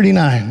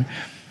 139.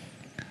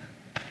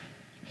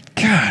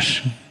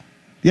 Gosh.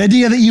 The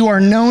idea that you are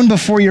known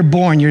before you're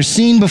born, you're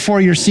seen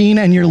before you're seen,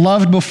 and you're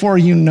loved before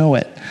you know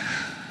it.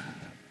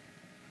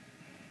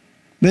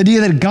 The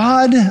idea that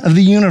God of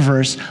the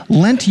universe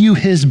lent you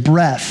his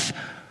breath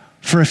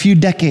for a few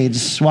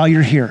decades while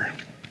you're here.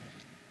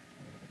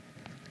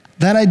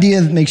 That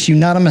idea makes you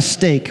not a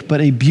mistake,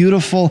 but a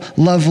beautiful,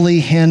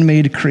 lovely,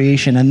 handmade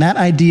creation. And that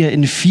idea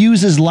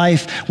infuses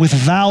life with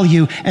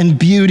value and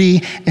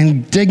beauty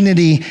and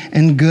dignity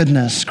and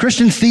goodness.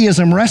 Christian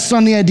theism rests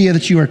on the idea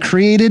that you are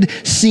created,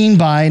 seen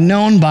by,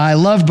 known by,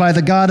 loved by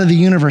the God of the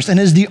universe, and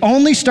is the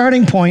only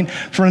starting point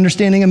for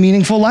understanding a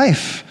meaningful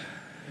life.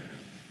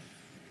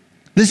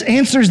 This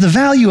answers the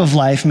value of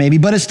life, maybe,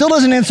 but it still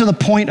doesn't answer the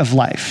point of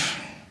life.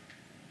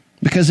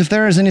 Because if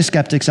there is any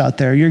skeptics out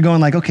there, you're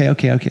going like, okay.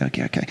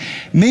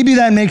 Maybe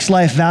that makes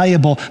life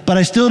valuable, but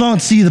I still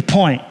don't see the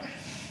point.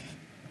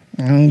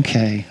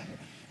 Okay,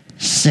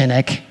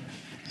 cynic.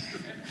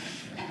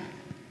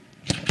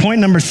 Point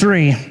number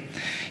 3,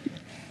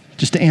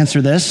 just to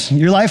answer this,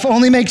 your life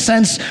only makes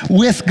sense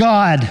with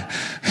God.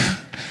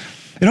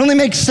 It only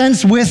makes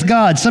sense with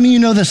God. Some of you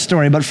know this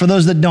story, but for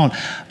those that don't,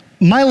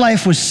 my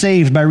life was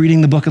saved by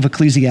reading the book of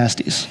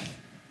Ecclesiastes.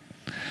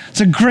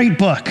 It's a great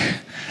book.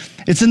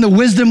 It's in the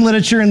wisdom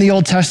literature in the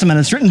Old Testament.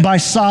 It's written by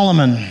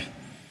Solomon.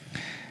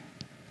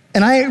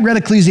 And I read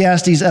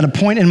Ecclesiastes at a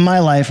point in my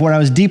life where I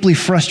was deeply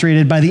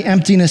frustrated by the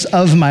emptiness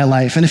of my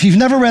life. And if you've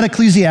never read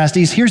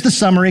Ecclesiastes, here's the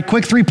summary,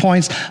 quick 3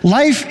 points.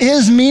 Life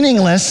is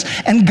meaningless,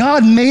 and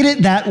God made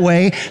it that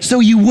way so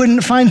you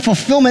wouldn't find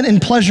fulfillment in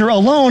pleasure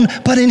alone,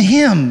 but in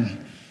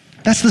him.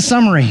 That's the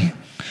summary.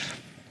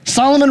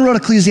 Solomon wrote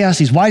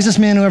Ecclesiastes, wisest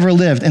man who ever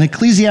lived, and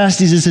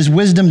Ecclesiastes is his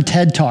wisdom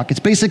TED Talk. It's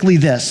basically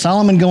this.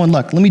 Solomon going,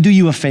 look, let me do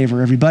you a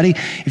favor, everybody.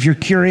 If you're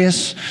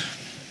curious,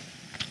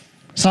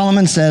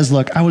 Solomon says,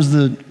 look, I was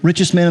the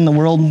richest man in the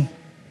world,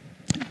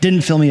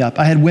 didn't fill me up.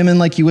 I had women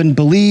like you wouldn't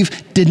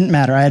believe, didn't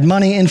matter. I had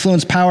money,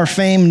 influence, power,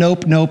 fame,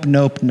 nope. And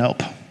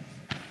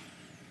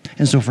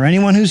so for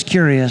anyone who's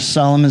curious,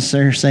 Solomon's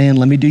saying,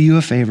 let me do you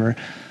a favor.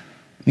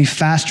 Let me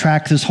fast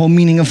track this whole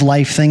meaning of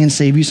life thing and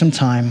save you some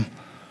time.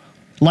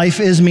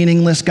 Life is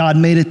meaningless. God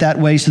made it that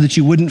way so that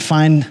you wouldn't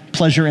find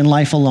pleasure in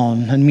life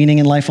alone and meaning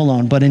in life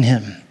alone, but in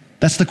him.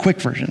 That's the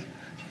quick version.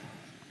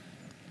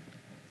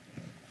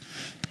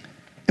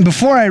 And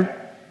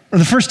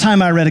the first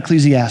time I read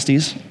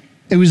Ecclesiastes,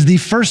 it was the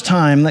first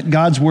time that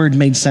God's word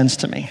made sense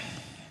to me.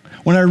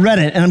 When I read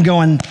it and I'm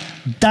going,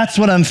 that's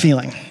what I'm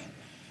feeling.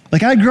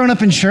 Like I'd grown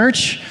up in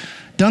church,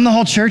 done the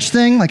whole church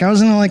thing. Like I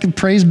was in like a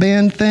praise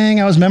band thing.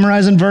 I was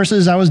memorizing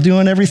verses. I was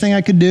doing everything I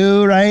could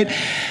do, right?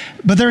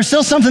 But there was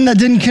still something that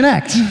didn't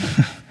connect.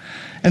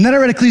 And then I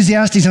read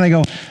Ecclesiastes and I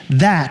go,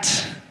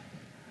 that.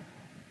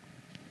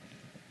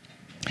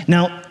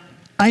 Now,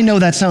 I know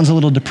that sounds a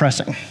little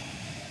depressing,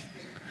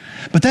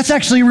 but that's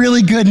actually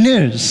really good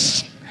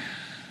news.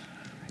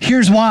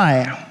 Here's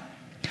why.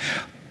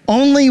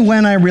 Only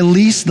when I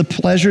release the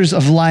pleasures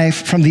of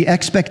life from the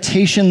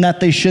expectation that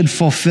they should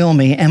fulfill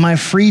me am I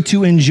free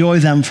to enjoy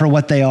them for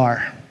what they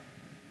are.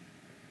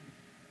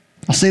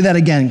 I'll say that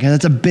again because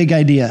that's a big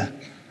idea.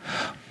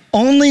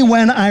 Only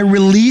when I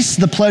release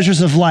the pleasures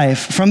of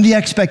life from the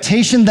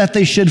expectation that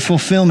they should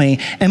fulfill me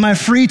am I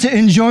free to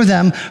enjoy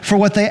them for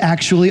what they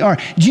actually are.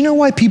 Do you know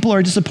why people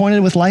are disappointed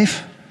with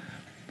life?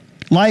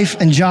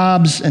 Life and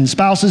jobs and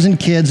spouses and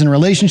kids and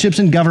relationships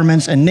and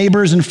governments and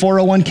neighbors and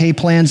 401k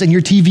plans and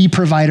your TV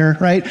provider,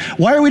 right?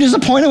 Why are we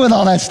disappointed with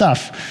all that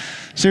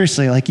stuff?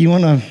 Seriously, like you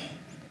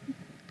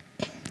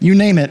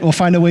name it, we'll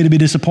find a way to be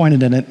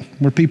disappointed in it.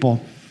 We're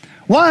people.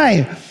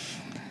 Why?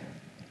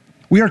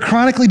 We are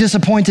chronically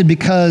disappointed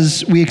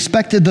because we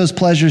expected those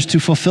pleasures to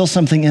fulfill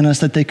something in us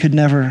that they could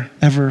never,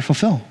 ever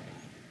fulfill.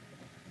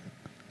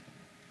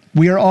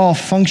 We are all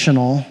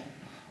functional,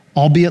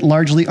 albeit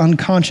largely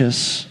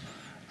unconscious,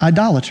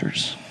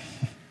 idolaters.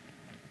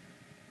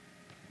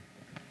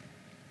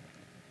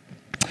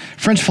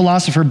 French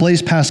philosopher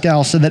Blaise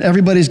Pascal said that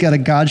everybody's got a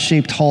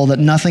God-shaped hole that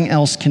nothing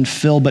else can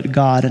fill but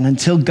God, and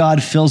until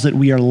God fills it,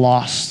 we are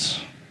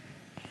lost.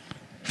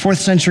 4th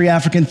century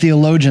African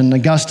theologian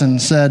Augustine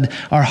said,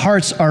 our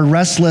hearts are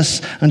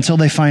restless until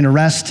they find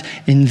rest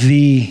in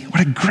thee.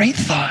 What a great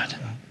thought.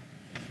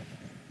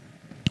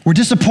 We're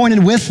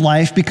disappointed with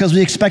life because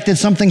we expected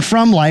something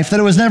from life that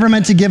it was never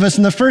meant to give us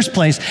in the first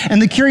place.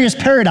 And the curious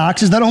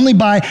paradox is that only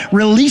by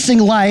releasing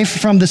life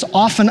from this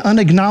often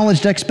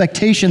unacknowledged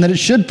expectation that it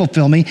should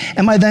fulfill me,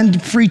 am I then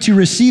free to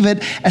receive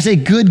it as a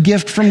good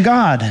gift from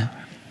God.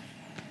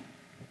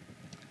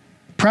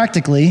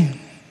 Practically,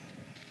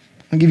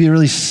 I'll give you a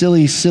really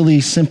silly,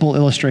 simple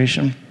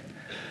illustration.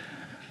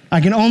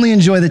 I can only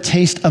enjoy the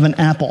taste of an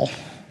apple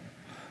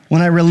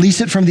when I release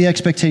it from the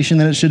expectation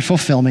that it should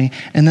fulfill me,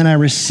 and then I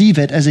receive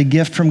it as a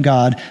gift from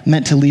God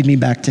meant to lead me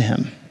back to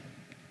him.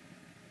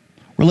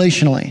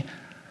 Relationally,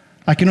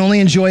 I can only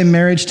enjoy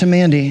marriage to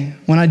Mandy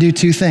when I do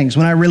 2 things.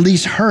 When I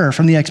release her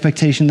from the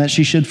expectation that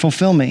she should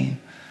fulfill me,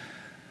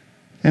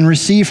 and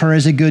receive her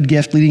as a good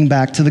gift leading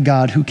back to the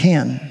God who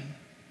can.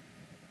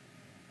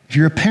 If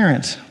you're a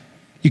parent,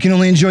 You can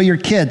only enjoy your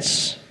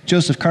kids,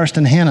 Joseph,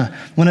 Karsten, Hannah,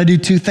 when I do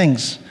two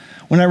things.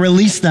 When I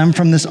release them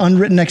from this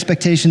unwritten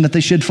expectation that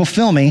they should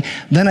fulfill me,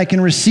 then I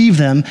can receive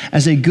them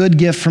as a good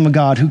gift from a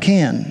God who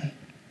can.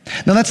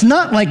 Now, that's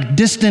not like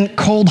distant,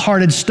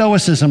 cold-hearted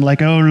stoicism,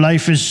 like, oh,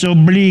 life is so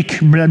bleak,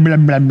 blah, blah,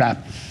 blah, blah.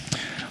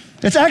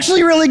 It's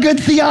actually really good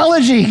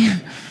theology.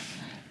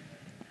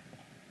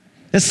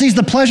 It sees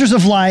the pleasures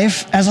of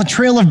life as a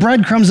trail of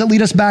breadcrumbs that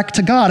lead us back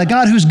to God, a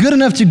God who's good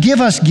enough to give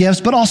us gifts,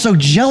 but also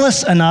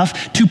jealous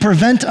enough to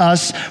prevent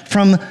us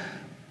from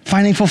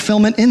finding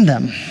fulfillment in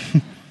them.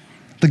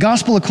 The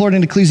gospel,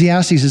 according to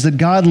Ecclesiastes, is that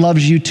God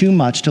loves you too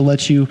much to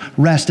let you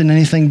rest in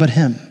anything but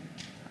him.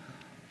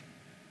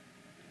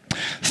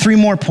 3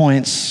 more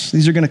points.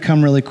 These are going to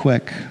come really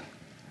quick.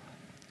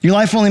 Your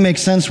life only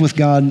makes sense with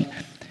God.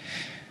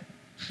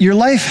 Your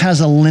life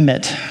has a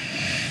limit.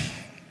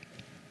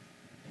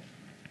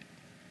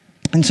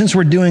 And since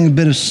we're doing a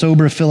bit of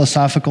sober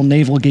philosophical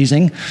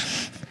navel-gazing,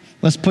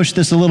 let's push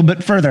this a little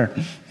bit further.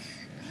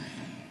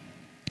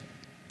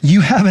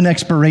 You have an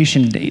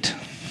expiration date.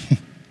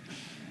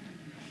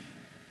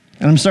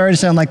 And I'm sorry to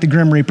sound like the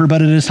Grim Reaper,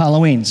 but it is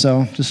Halloween,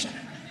 so just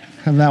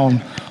have that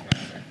one.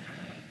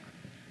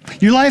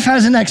 Your life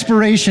has an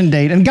expiration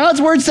date, and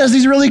God's word says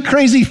these really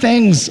crazy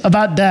things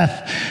about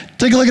death.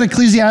 Take a look at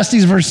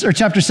Ecclesiastes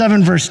chapter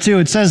 7, verse 2.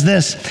 It says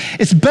this: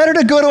 it's better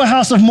to go to a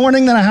house of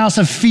mourning than a house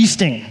of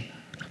feasting.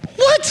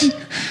 What?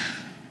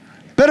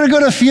 Better to go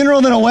to a funeral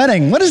than a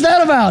wedding. What is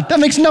that about? That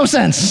makes no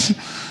sense.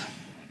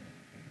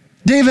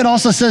 David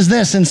also says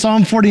this in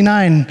Psalm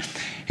 49.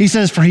 He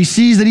says, for he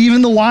sees that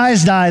even the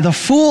wise die, the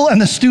fool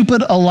and the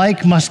stupid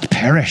alike must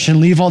perish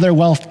and leave all their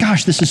wealth.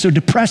 Gosh, this is so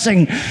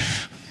depressing.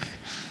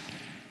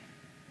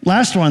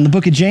 Last one, the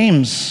book of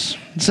James.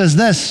 It says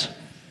this: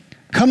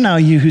 come now,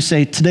 you who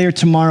say, today or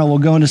tomorrow we'll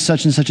go into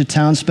such and such a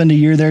town, spend a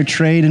year there,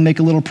 trade, and make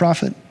a little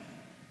profit.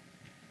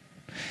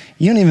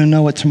 You don't even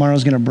know what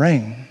tomorrow's going to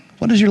bring.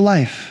 What is your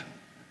life?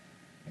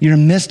 You're a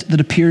mist that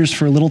appears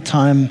for a little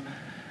time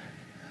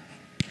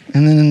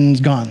and then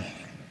it's gone.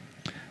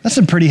 That's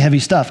some pretty heavy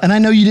stuff. And I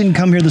know you didn't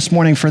come here this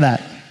morning for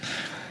that.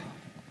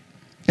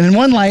 And in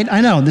one light,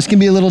 I know this can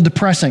be a little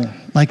depressing.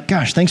 Like,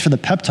 gosh, thanks for the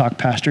pep talk,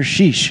 Pastor.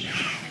 Sheesh.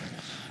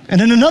 And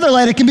in another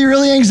light, it can be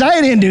really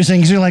anxiety-inducing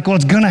because you're like, well,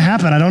 it's going to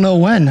happen. I don't know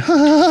when.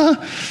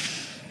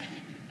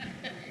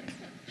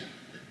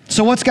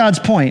 So what's God's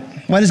point?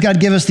 Why does God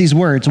give us these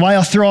words? Why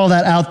I'll throw all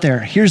that out there?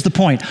 Here's the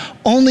point.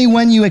 Only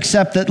when you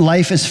accept that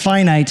life is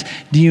finite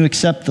do you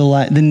accept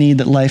the need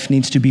that life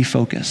needs to be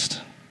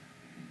focused.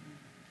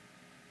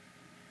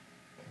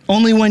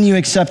 Only when you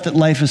accept that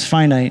life is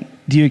finite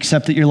do you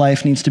accept that your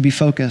life needs to be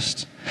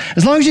focused.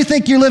 As long as you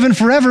think you're living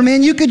forever,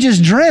 man, you could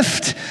just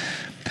drift.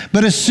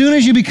 But as soon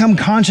as you become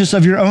conscious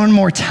of your own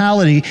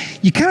mortality,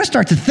 you kind of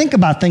start to think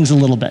about things a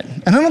little bit.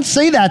 And I don't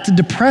say that to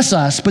depress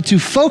us, but to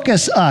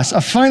focus us. A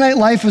finite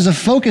life is a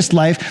focused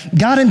life.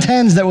 God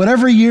intends that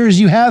whatever years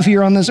you have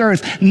here on this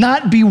earth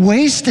not be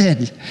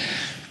wasted.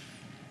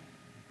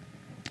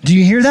 Do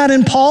you hear that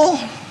in Paul?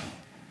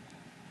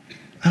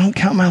 I don't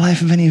count my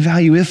life of any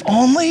value, if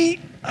only.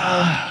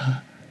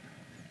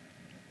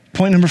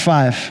 Point number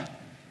 5.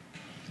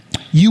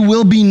 You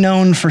will be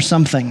known for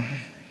something.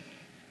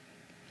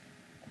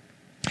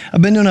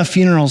 I've been to enough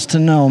funerals to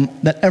know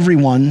that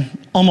everyone,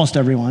 almost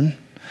everyone,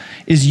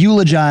 is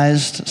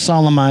eulogized,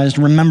 solemnized,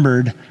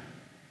 remembered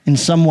in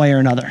some way or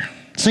another.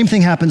 Same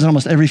thing happens in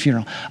almost every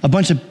funeral. A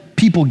bunch of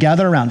people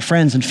gather around,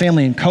 friends and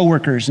family and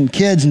coworkers and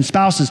kids and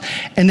spouses,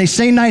 and they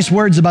say nice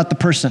words about the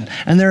person,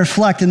 and they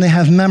reflect and they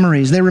have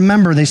memories. They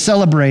remember, they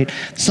celebrate.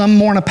 Some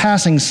mourn a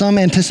passing, some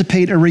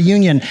anticipate a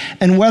reunion.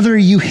 And whether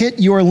you hit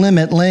your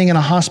limit laying in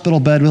a hospital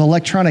bed with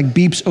electronic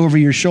beeps over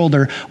your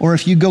shoulder, or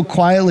if you go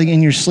quietly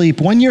in your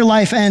sleep, when your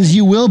life ends,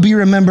 you will be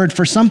remembered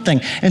for something.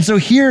 And so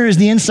here is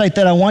the insight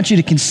that I want you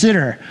to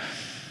consider.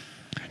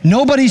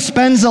 Nobody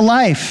spends a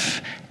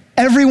life.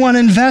 Everyone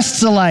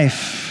invests a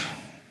life.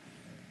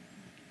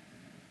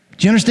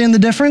 Do you understand the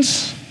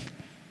difference?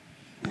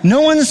 No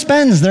one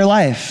spends their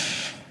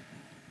life.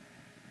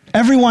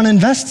 Everyone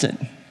invests it.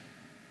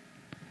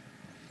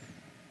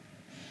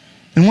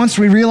 And once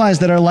we realize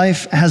that our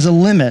life has a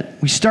limit,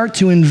 we start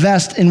to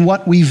invest in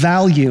what we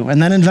value.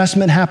 And that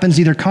investment happens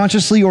either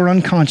consciously or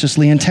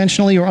unconsciously,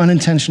 intentionally or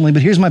unintentionally.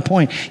 But here's my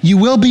point. You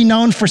will be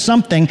known for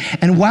something,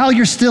 and while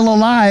you're still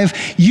alive,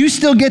 you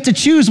still get to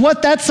choose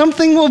what that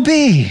something will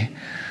be.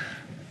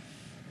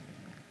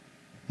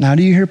 Now,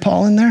 do you hear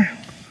Paul in there?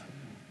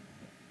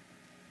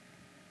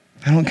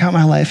 I don't count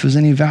my life as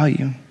any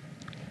value,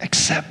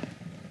 except.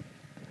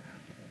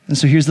 And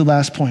so here's the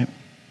last point.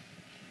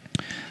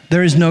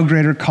 There is no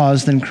greater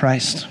cause than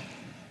Christ.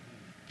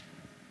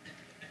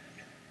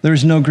 There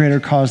is no greater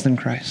cause than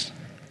Christ.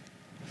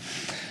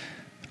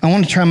 I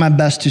want to try my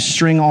best to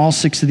string all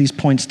 6 of these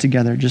points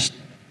together. Just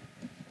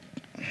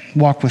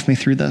walk with me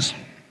through this.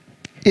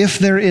 If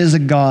there is a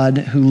God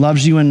who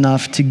loves you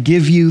enough to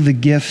give you the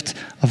gift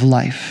of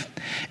life,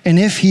 and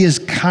if he is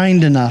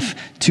kind enough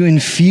to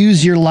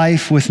infuse your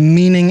life with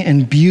meaning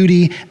and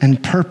beauty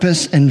and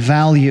purpose and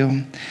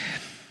value,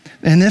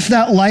 And if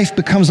that life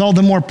becomes all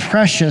the more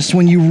precious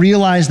when you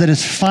realize that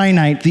it's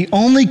finite, the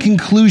only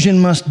conclusion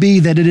must be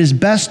that it is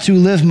best to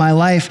live my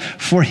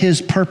life for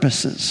his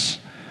purposes.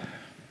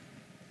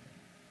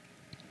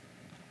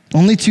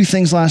 Only two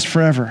things last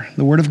forever,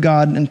 the Word of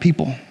God and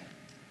people.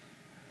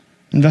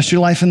 Invest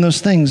your life in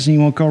those things and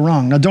you won't go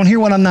wrong. Now, don't hear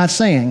what I'm not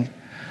saying.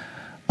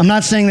 I'm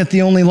not saying that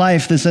the only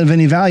life that's of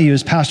any value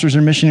is pastors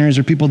or missionaries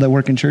or people that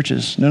work in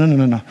churches. No.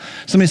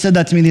 Somebody said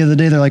that to me the other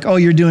day. They're like, oh,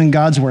 you're doing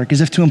God's work, as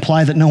if to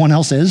imply that no one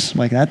else is.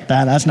 Like,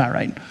 that's not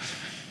right.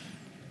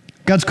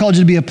 God's called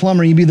you to be a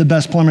plumber, you be the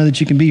best plumber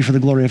that you can be for the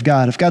glory of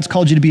God. If God's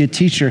called you to be a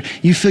teacher,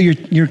 you fill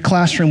your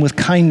classroom with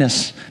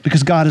kindness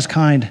because God is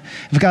kind.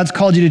 If God's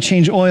called you to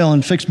change oil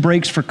and fix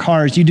brakes for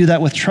cars, you do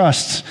that with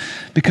trust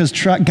because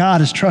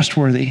God is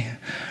trustworthy.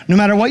 No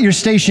matter what your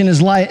station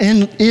is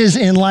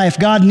in life,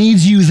 God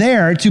needs you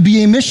there to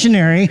be a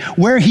missionary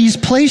where he's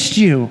placed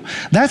you.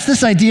 That's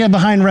this idea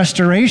behind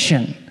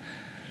restoration.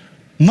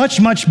 Much,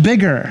 much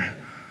bigger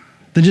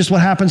than just what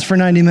happens for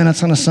 90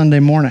 minutes on a Sunday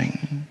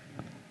morning.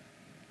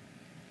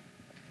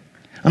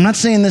 I'm not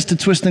saying this to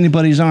twist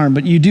anybody's arm,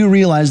 but you do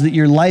realize that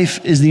your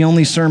life is the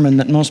only sermon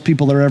that most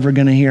people are ever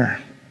going to hear.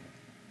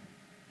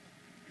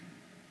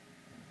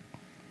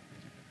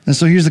 And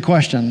so here's the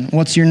question.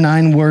 What's your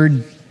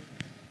 9-word,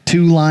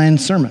 2-line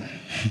sermon?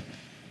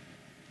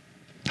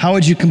 How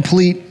would you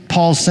complete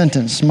Paul's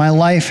sentence? My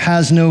life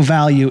has no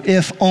value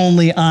if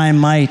only I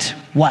might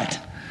what?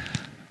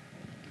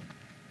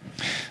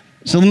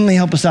 So let me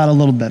help us out a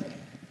little bit.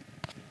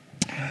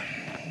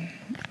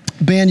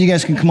 Band, you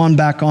guys can come on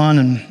back on,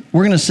 and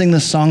we're going to sing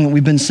this song that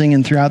we've been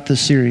singing throughout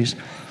this series.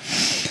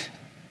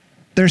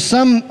 There's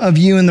some of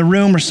you in the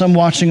room or some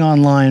watching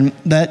online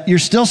that you're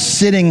still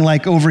sitting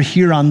like over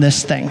here on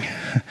this thing.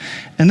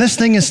 And this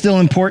thing is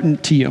still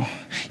important to you.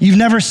 You've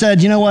never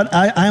said, you know what,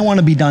 I want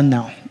to be done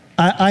now.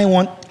 I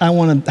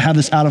want to have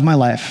this out of my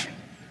life.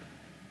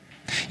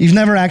 You've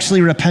never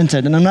actually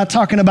repented. And I'm not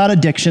talking about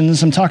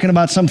addictions. I'm talking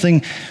about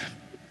something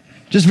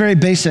just very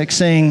basic,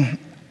 saying,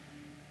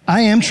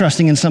 I am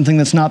trusting in something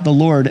that's not the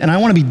Lord, and I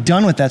want to be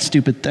done with that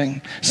stupid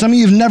thing. Some of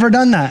you have never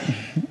done that.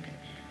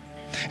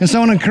 And so I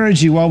want to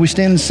encourage you while we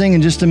stand and sing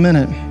in just a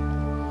minute.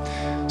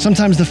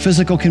 Sometimes the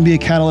physical can be a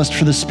catalyst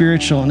for the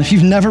spiritual. And if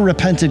you've never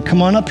repented,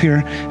 come on up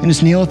here and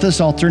just kneel at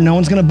this altar. No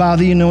one's going to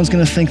bother you. No one's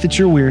going to think that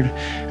you're weird.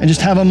 And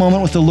just have a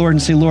moment with the Lord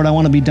and say, Lord, I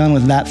want to be done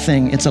with that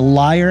thing. It's a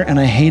liar, and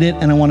I hate it,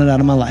 and I want it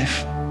out of my life.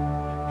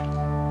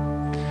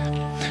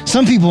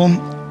 Some people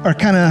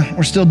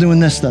we're still doing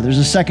this though. There's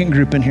a second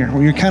group in here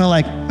where you're kind of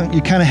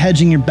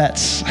hedging your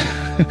bets.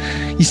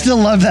 You still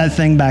love that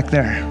thing back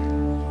there.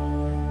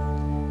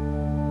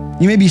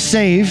 You may be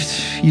saved.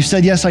 You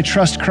said, yes, I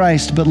trust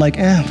Christ, but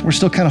we're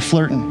still kind of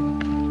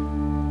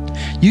flirting.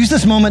 Use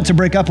this moment to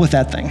break up with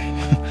that thing.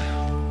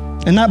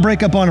 And not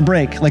break up on a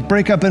break,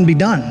 break up and be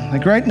done.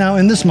 Right now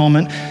in this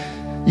moment,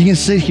 you can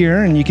sit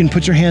here and you can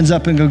put your hands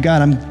up and go,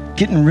 God, I'm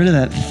getting rid of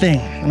that thing.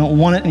 I don't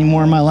want it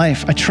anymore in my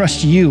life. I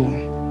trust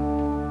you.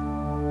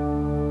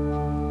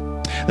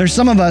 There's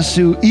some of us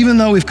who, even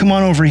though we've come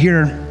on over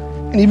here,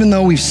 and even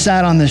though we've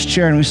sat on this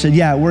chair and we said,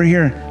 yeah, we're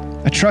here.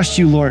 I trust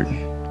you, Lord.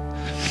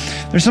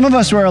 There's some of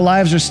us where our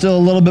lives are still a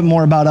little bit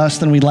more about us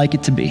than we'd like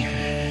it to be.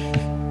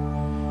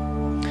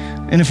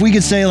 And if we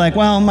could say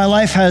well, my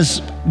life has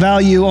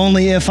value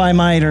only if I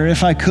might or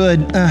if I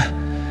could,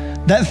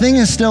 that thing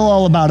is still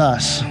all about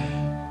us.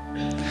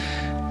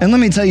 And let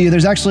me tell you,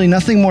 there's actually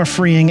nothing more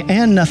freeing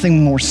and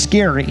nothing more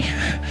scary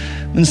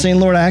than saying,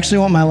 Lord, I actually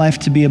want my life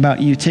to be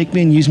about you. Take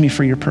me and use me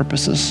for your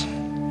purposes.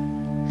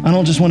 I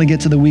don't just want to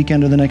get to the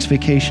weekend or the next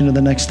vacation or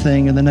the next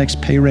thing or the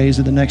next pay raise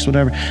or the next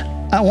whatever.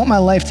 I want my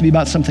life to be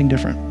about something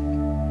different.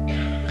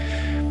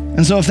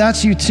 And so if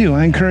that's you too,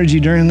 I encourage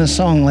you during this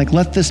song,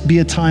 let this be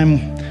a time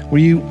where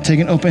you take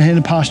an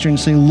open-handed posture and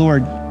say,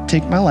 Lord,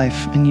 take my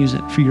life and use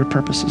it for your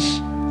purposes.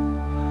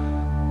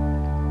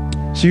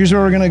 So here's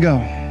where we're going to go.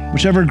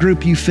 Whichever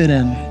group you fit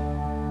in,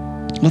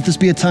 let this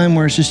be a time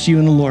where it's just you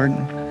and the Lord.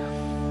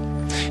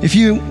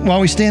 While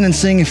we stand and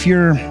sing, if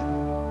you're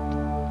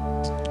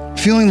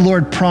feeling the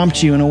Lord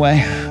prompt you in a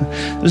way,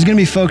 there's going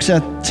to be folks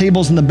at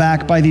tables in the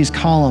back by these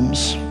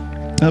columns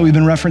that we've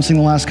been referencing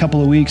the last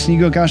couple of weeks. And you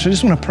go, gosh, I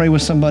just want to pray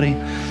with somebody.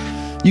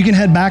 You can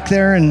head back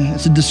there, and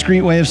it's a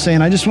discreet way of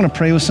saying, I just want to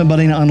pray with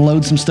somebody and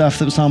unload some stuff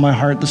that was on my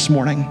heart this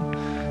morning.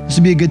 This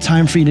would be a good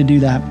time for you to do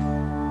that.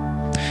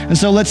 And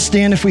so let's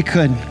stand if we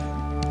could,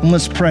 and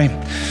let's pray.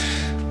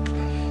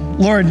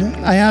 Lord,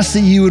 I ask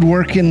that you would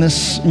work in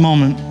this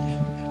moment.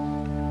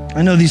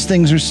 I know these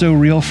things are so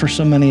real for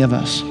so many of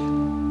us,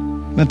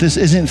 but this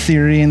isn't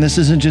theory and this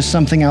isn't just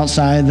something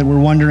outside that we're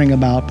wondering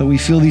about, but we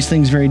feel these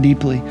things very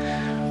deeply.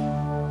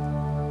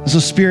 So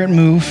Spirit,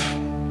 move,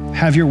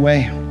 have your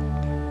way.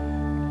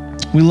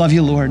 We love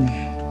you, Lord.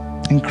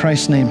 In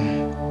Christ's name,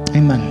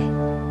 amen.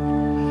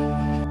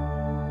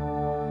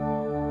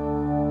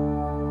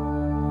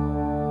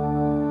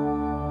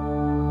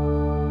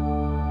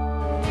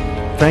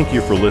 Thank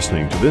you for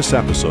listening to this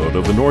episode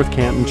of the North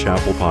Canton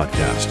Chapel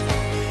Podcast.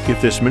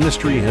 If this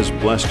ministry has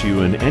blessed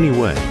you in any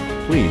way,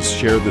 please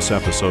share this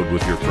episode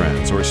with your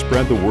friends or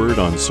spread the word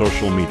on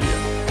social media.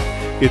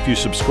 If you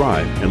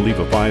subscribe and leave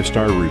a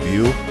 5-star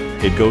review,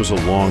 it goes a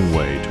long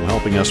way to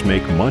helping us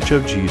make much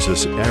of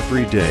Jesus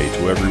every day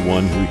to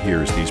everyone who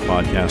hears these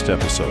podcast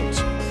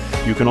episodes.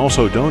 You can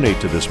also donate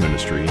to this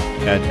ministry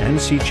at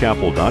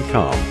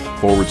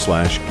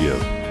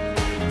ncchapel.com/give.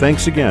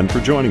 Thanks again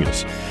for joining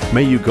us.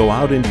 May you go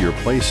out into your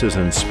places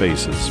and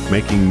spaces,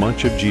 making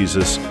much of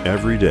Jesus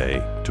every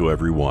day to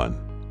everyone.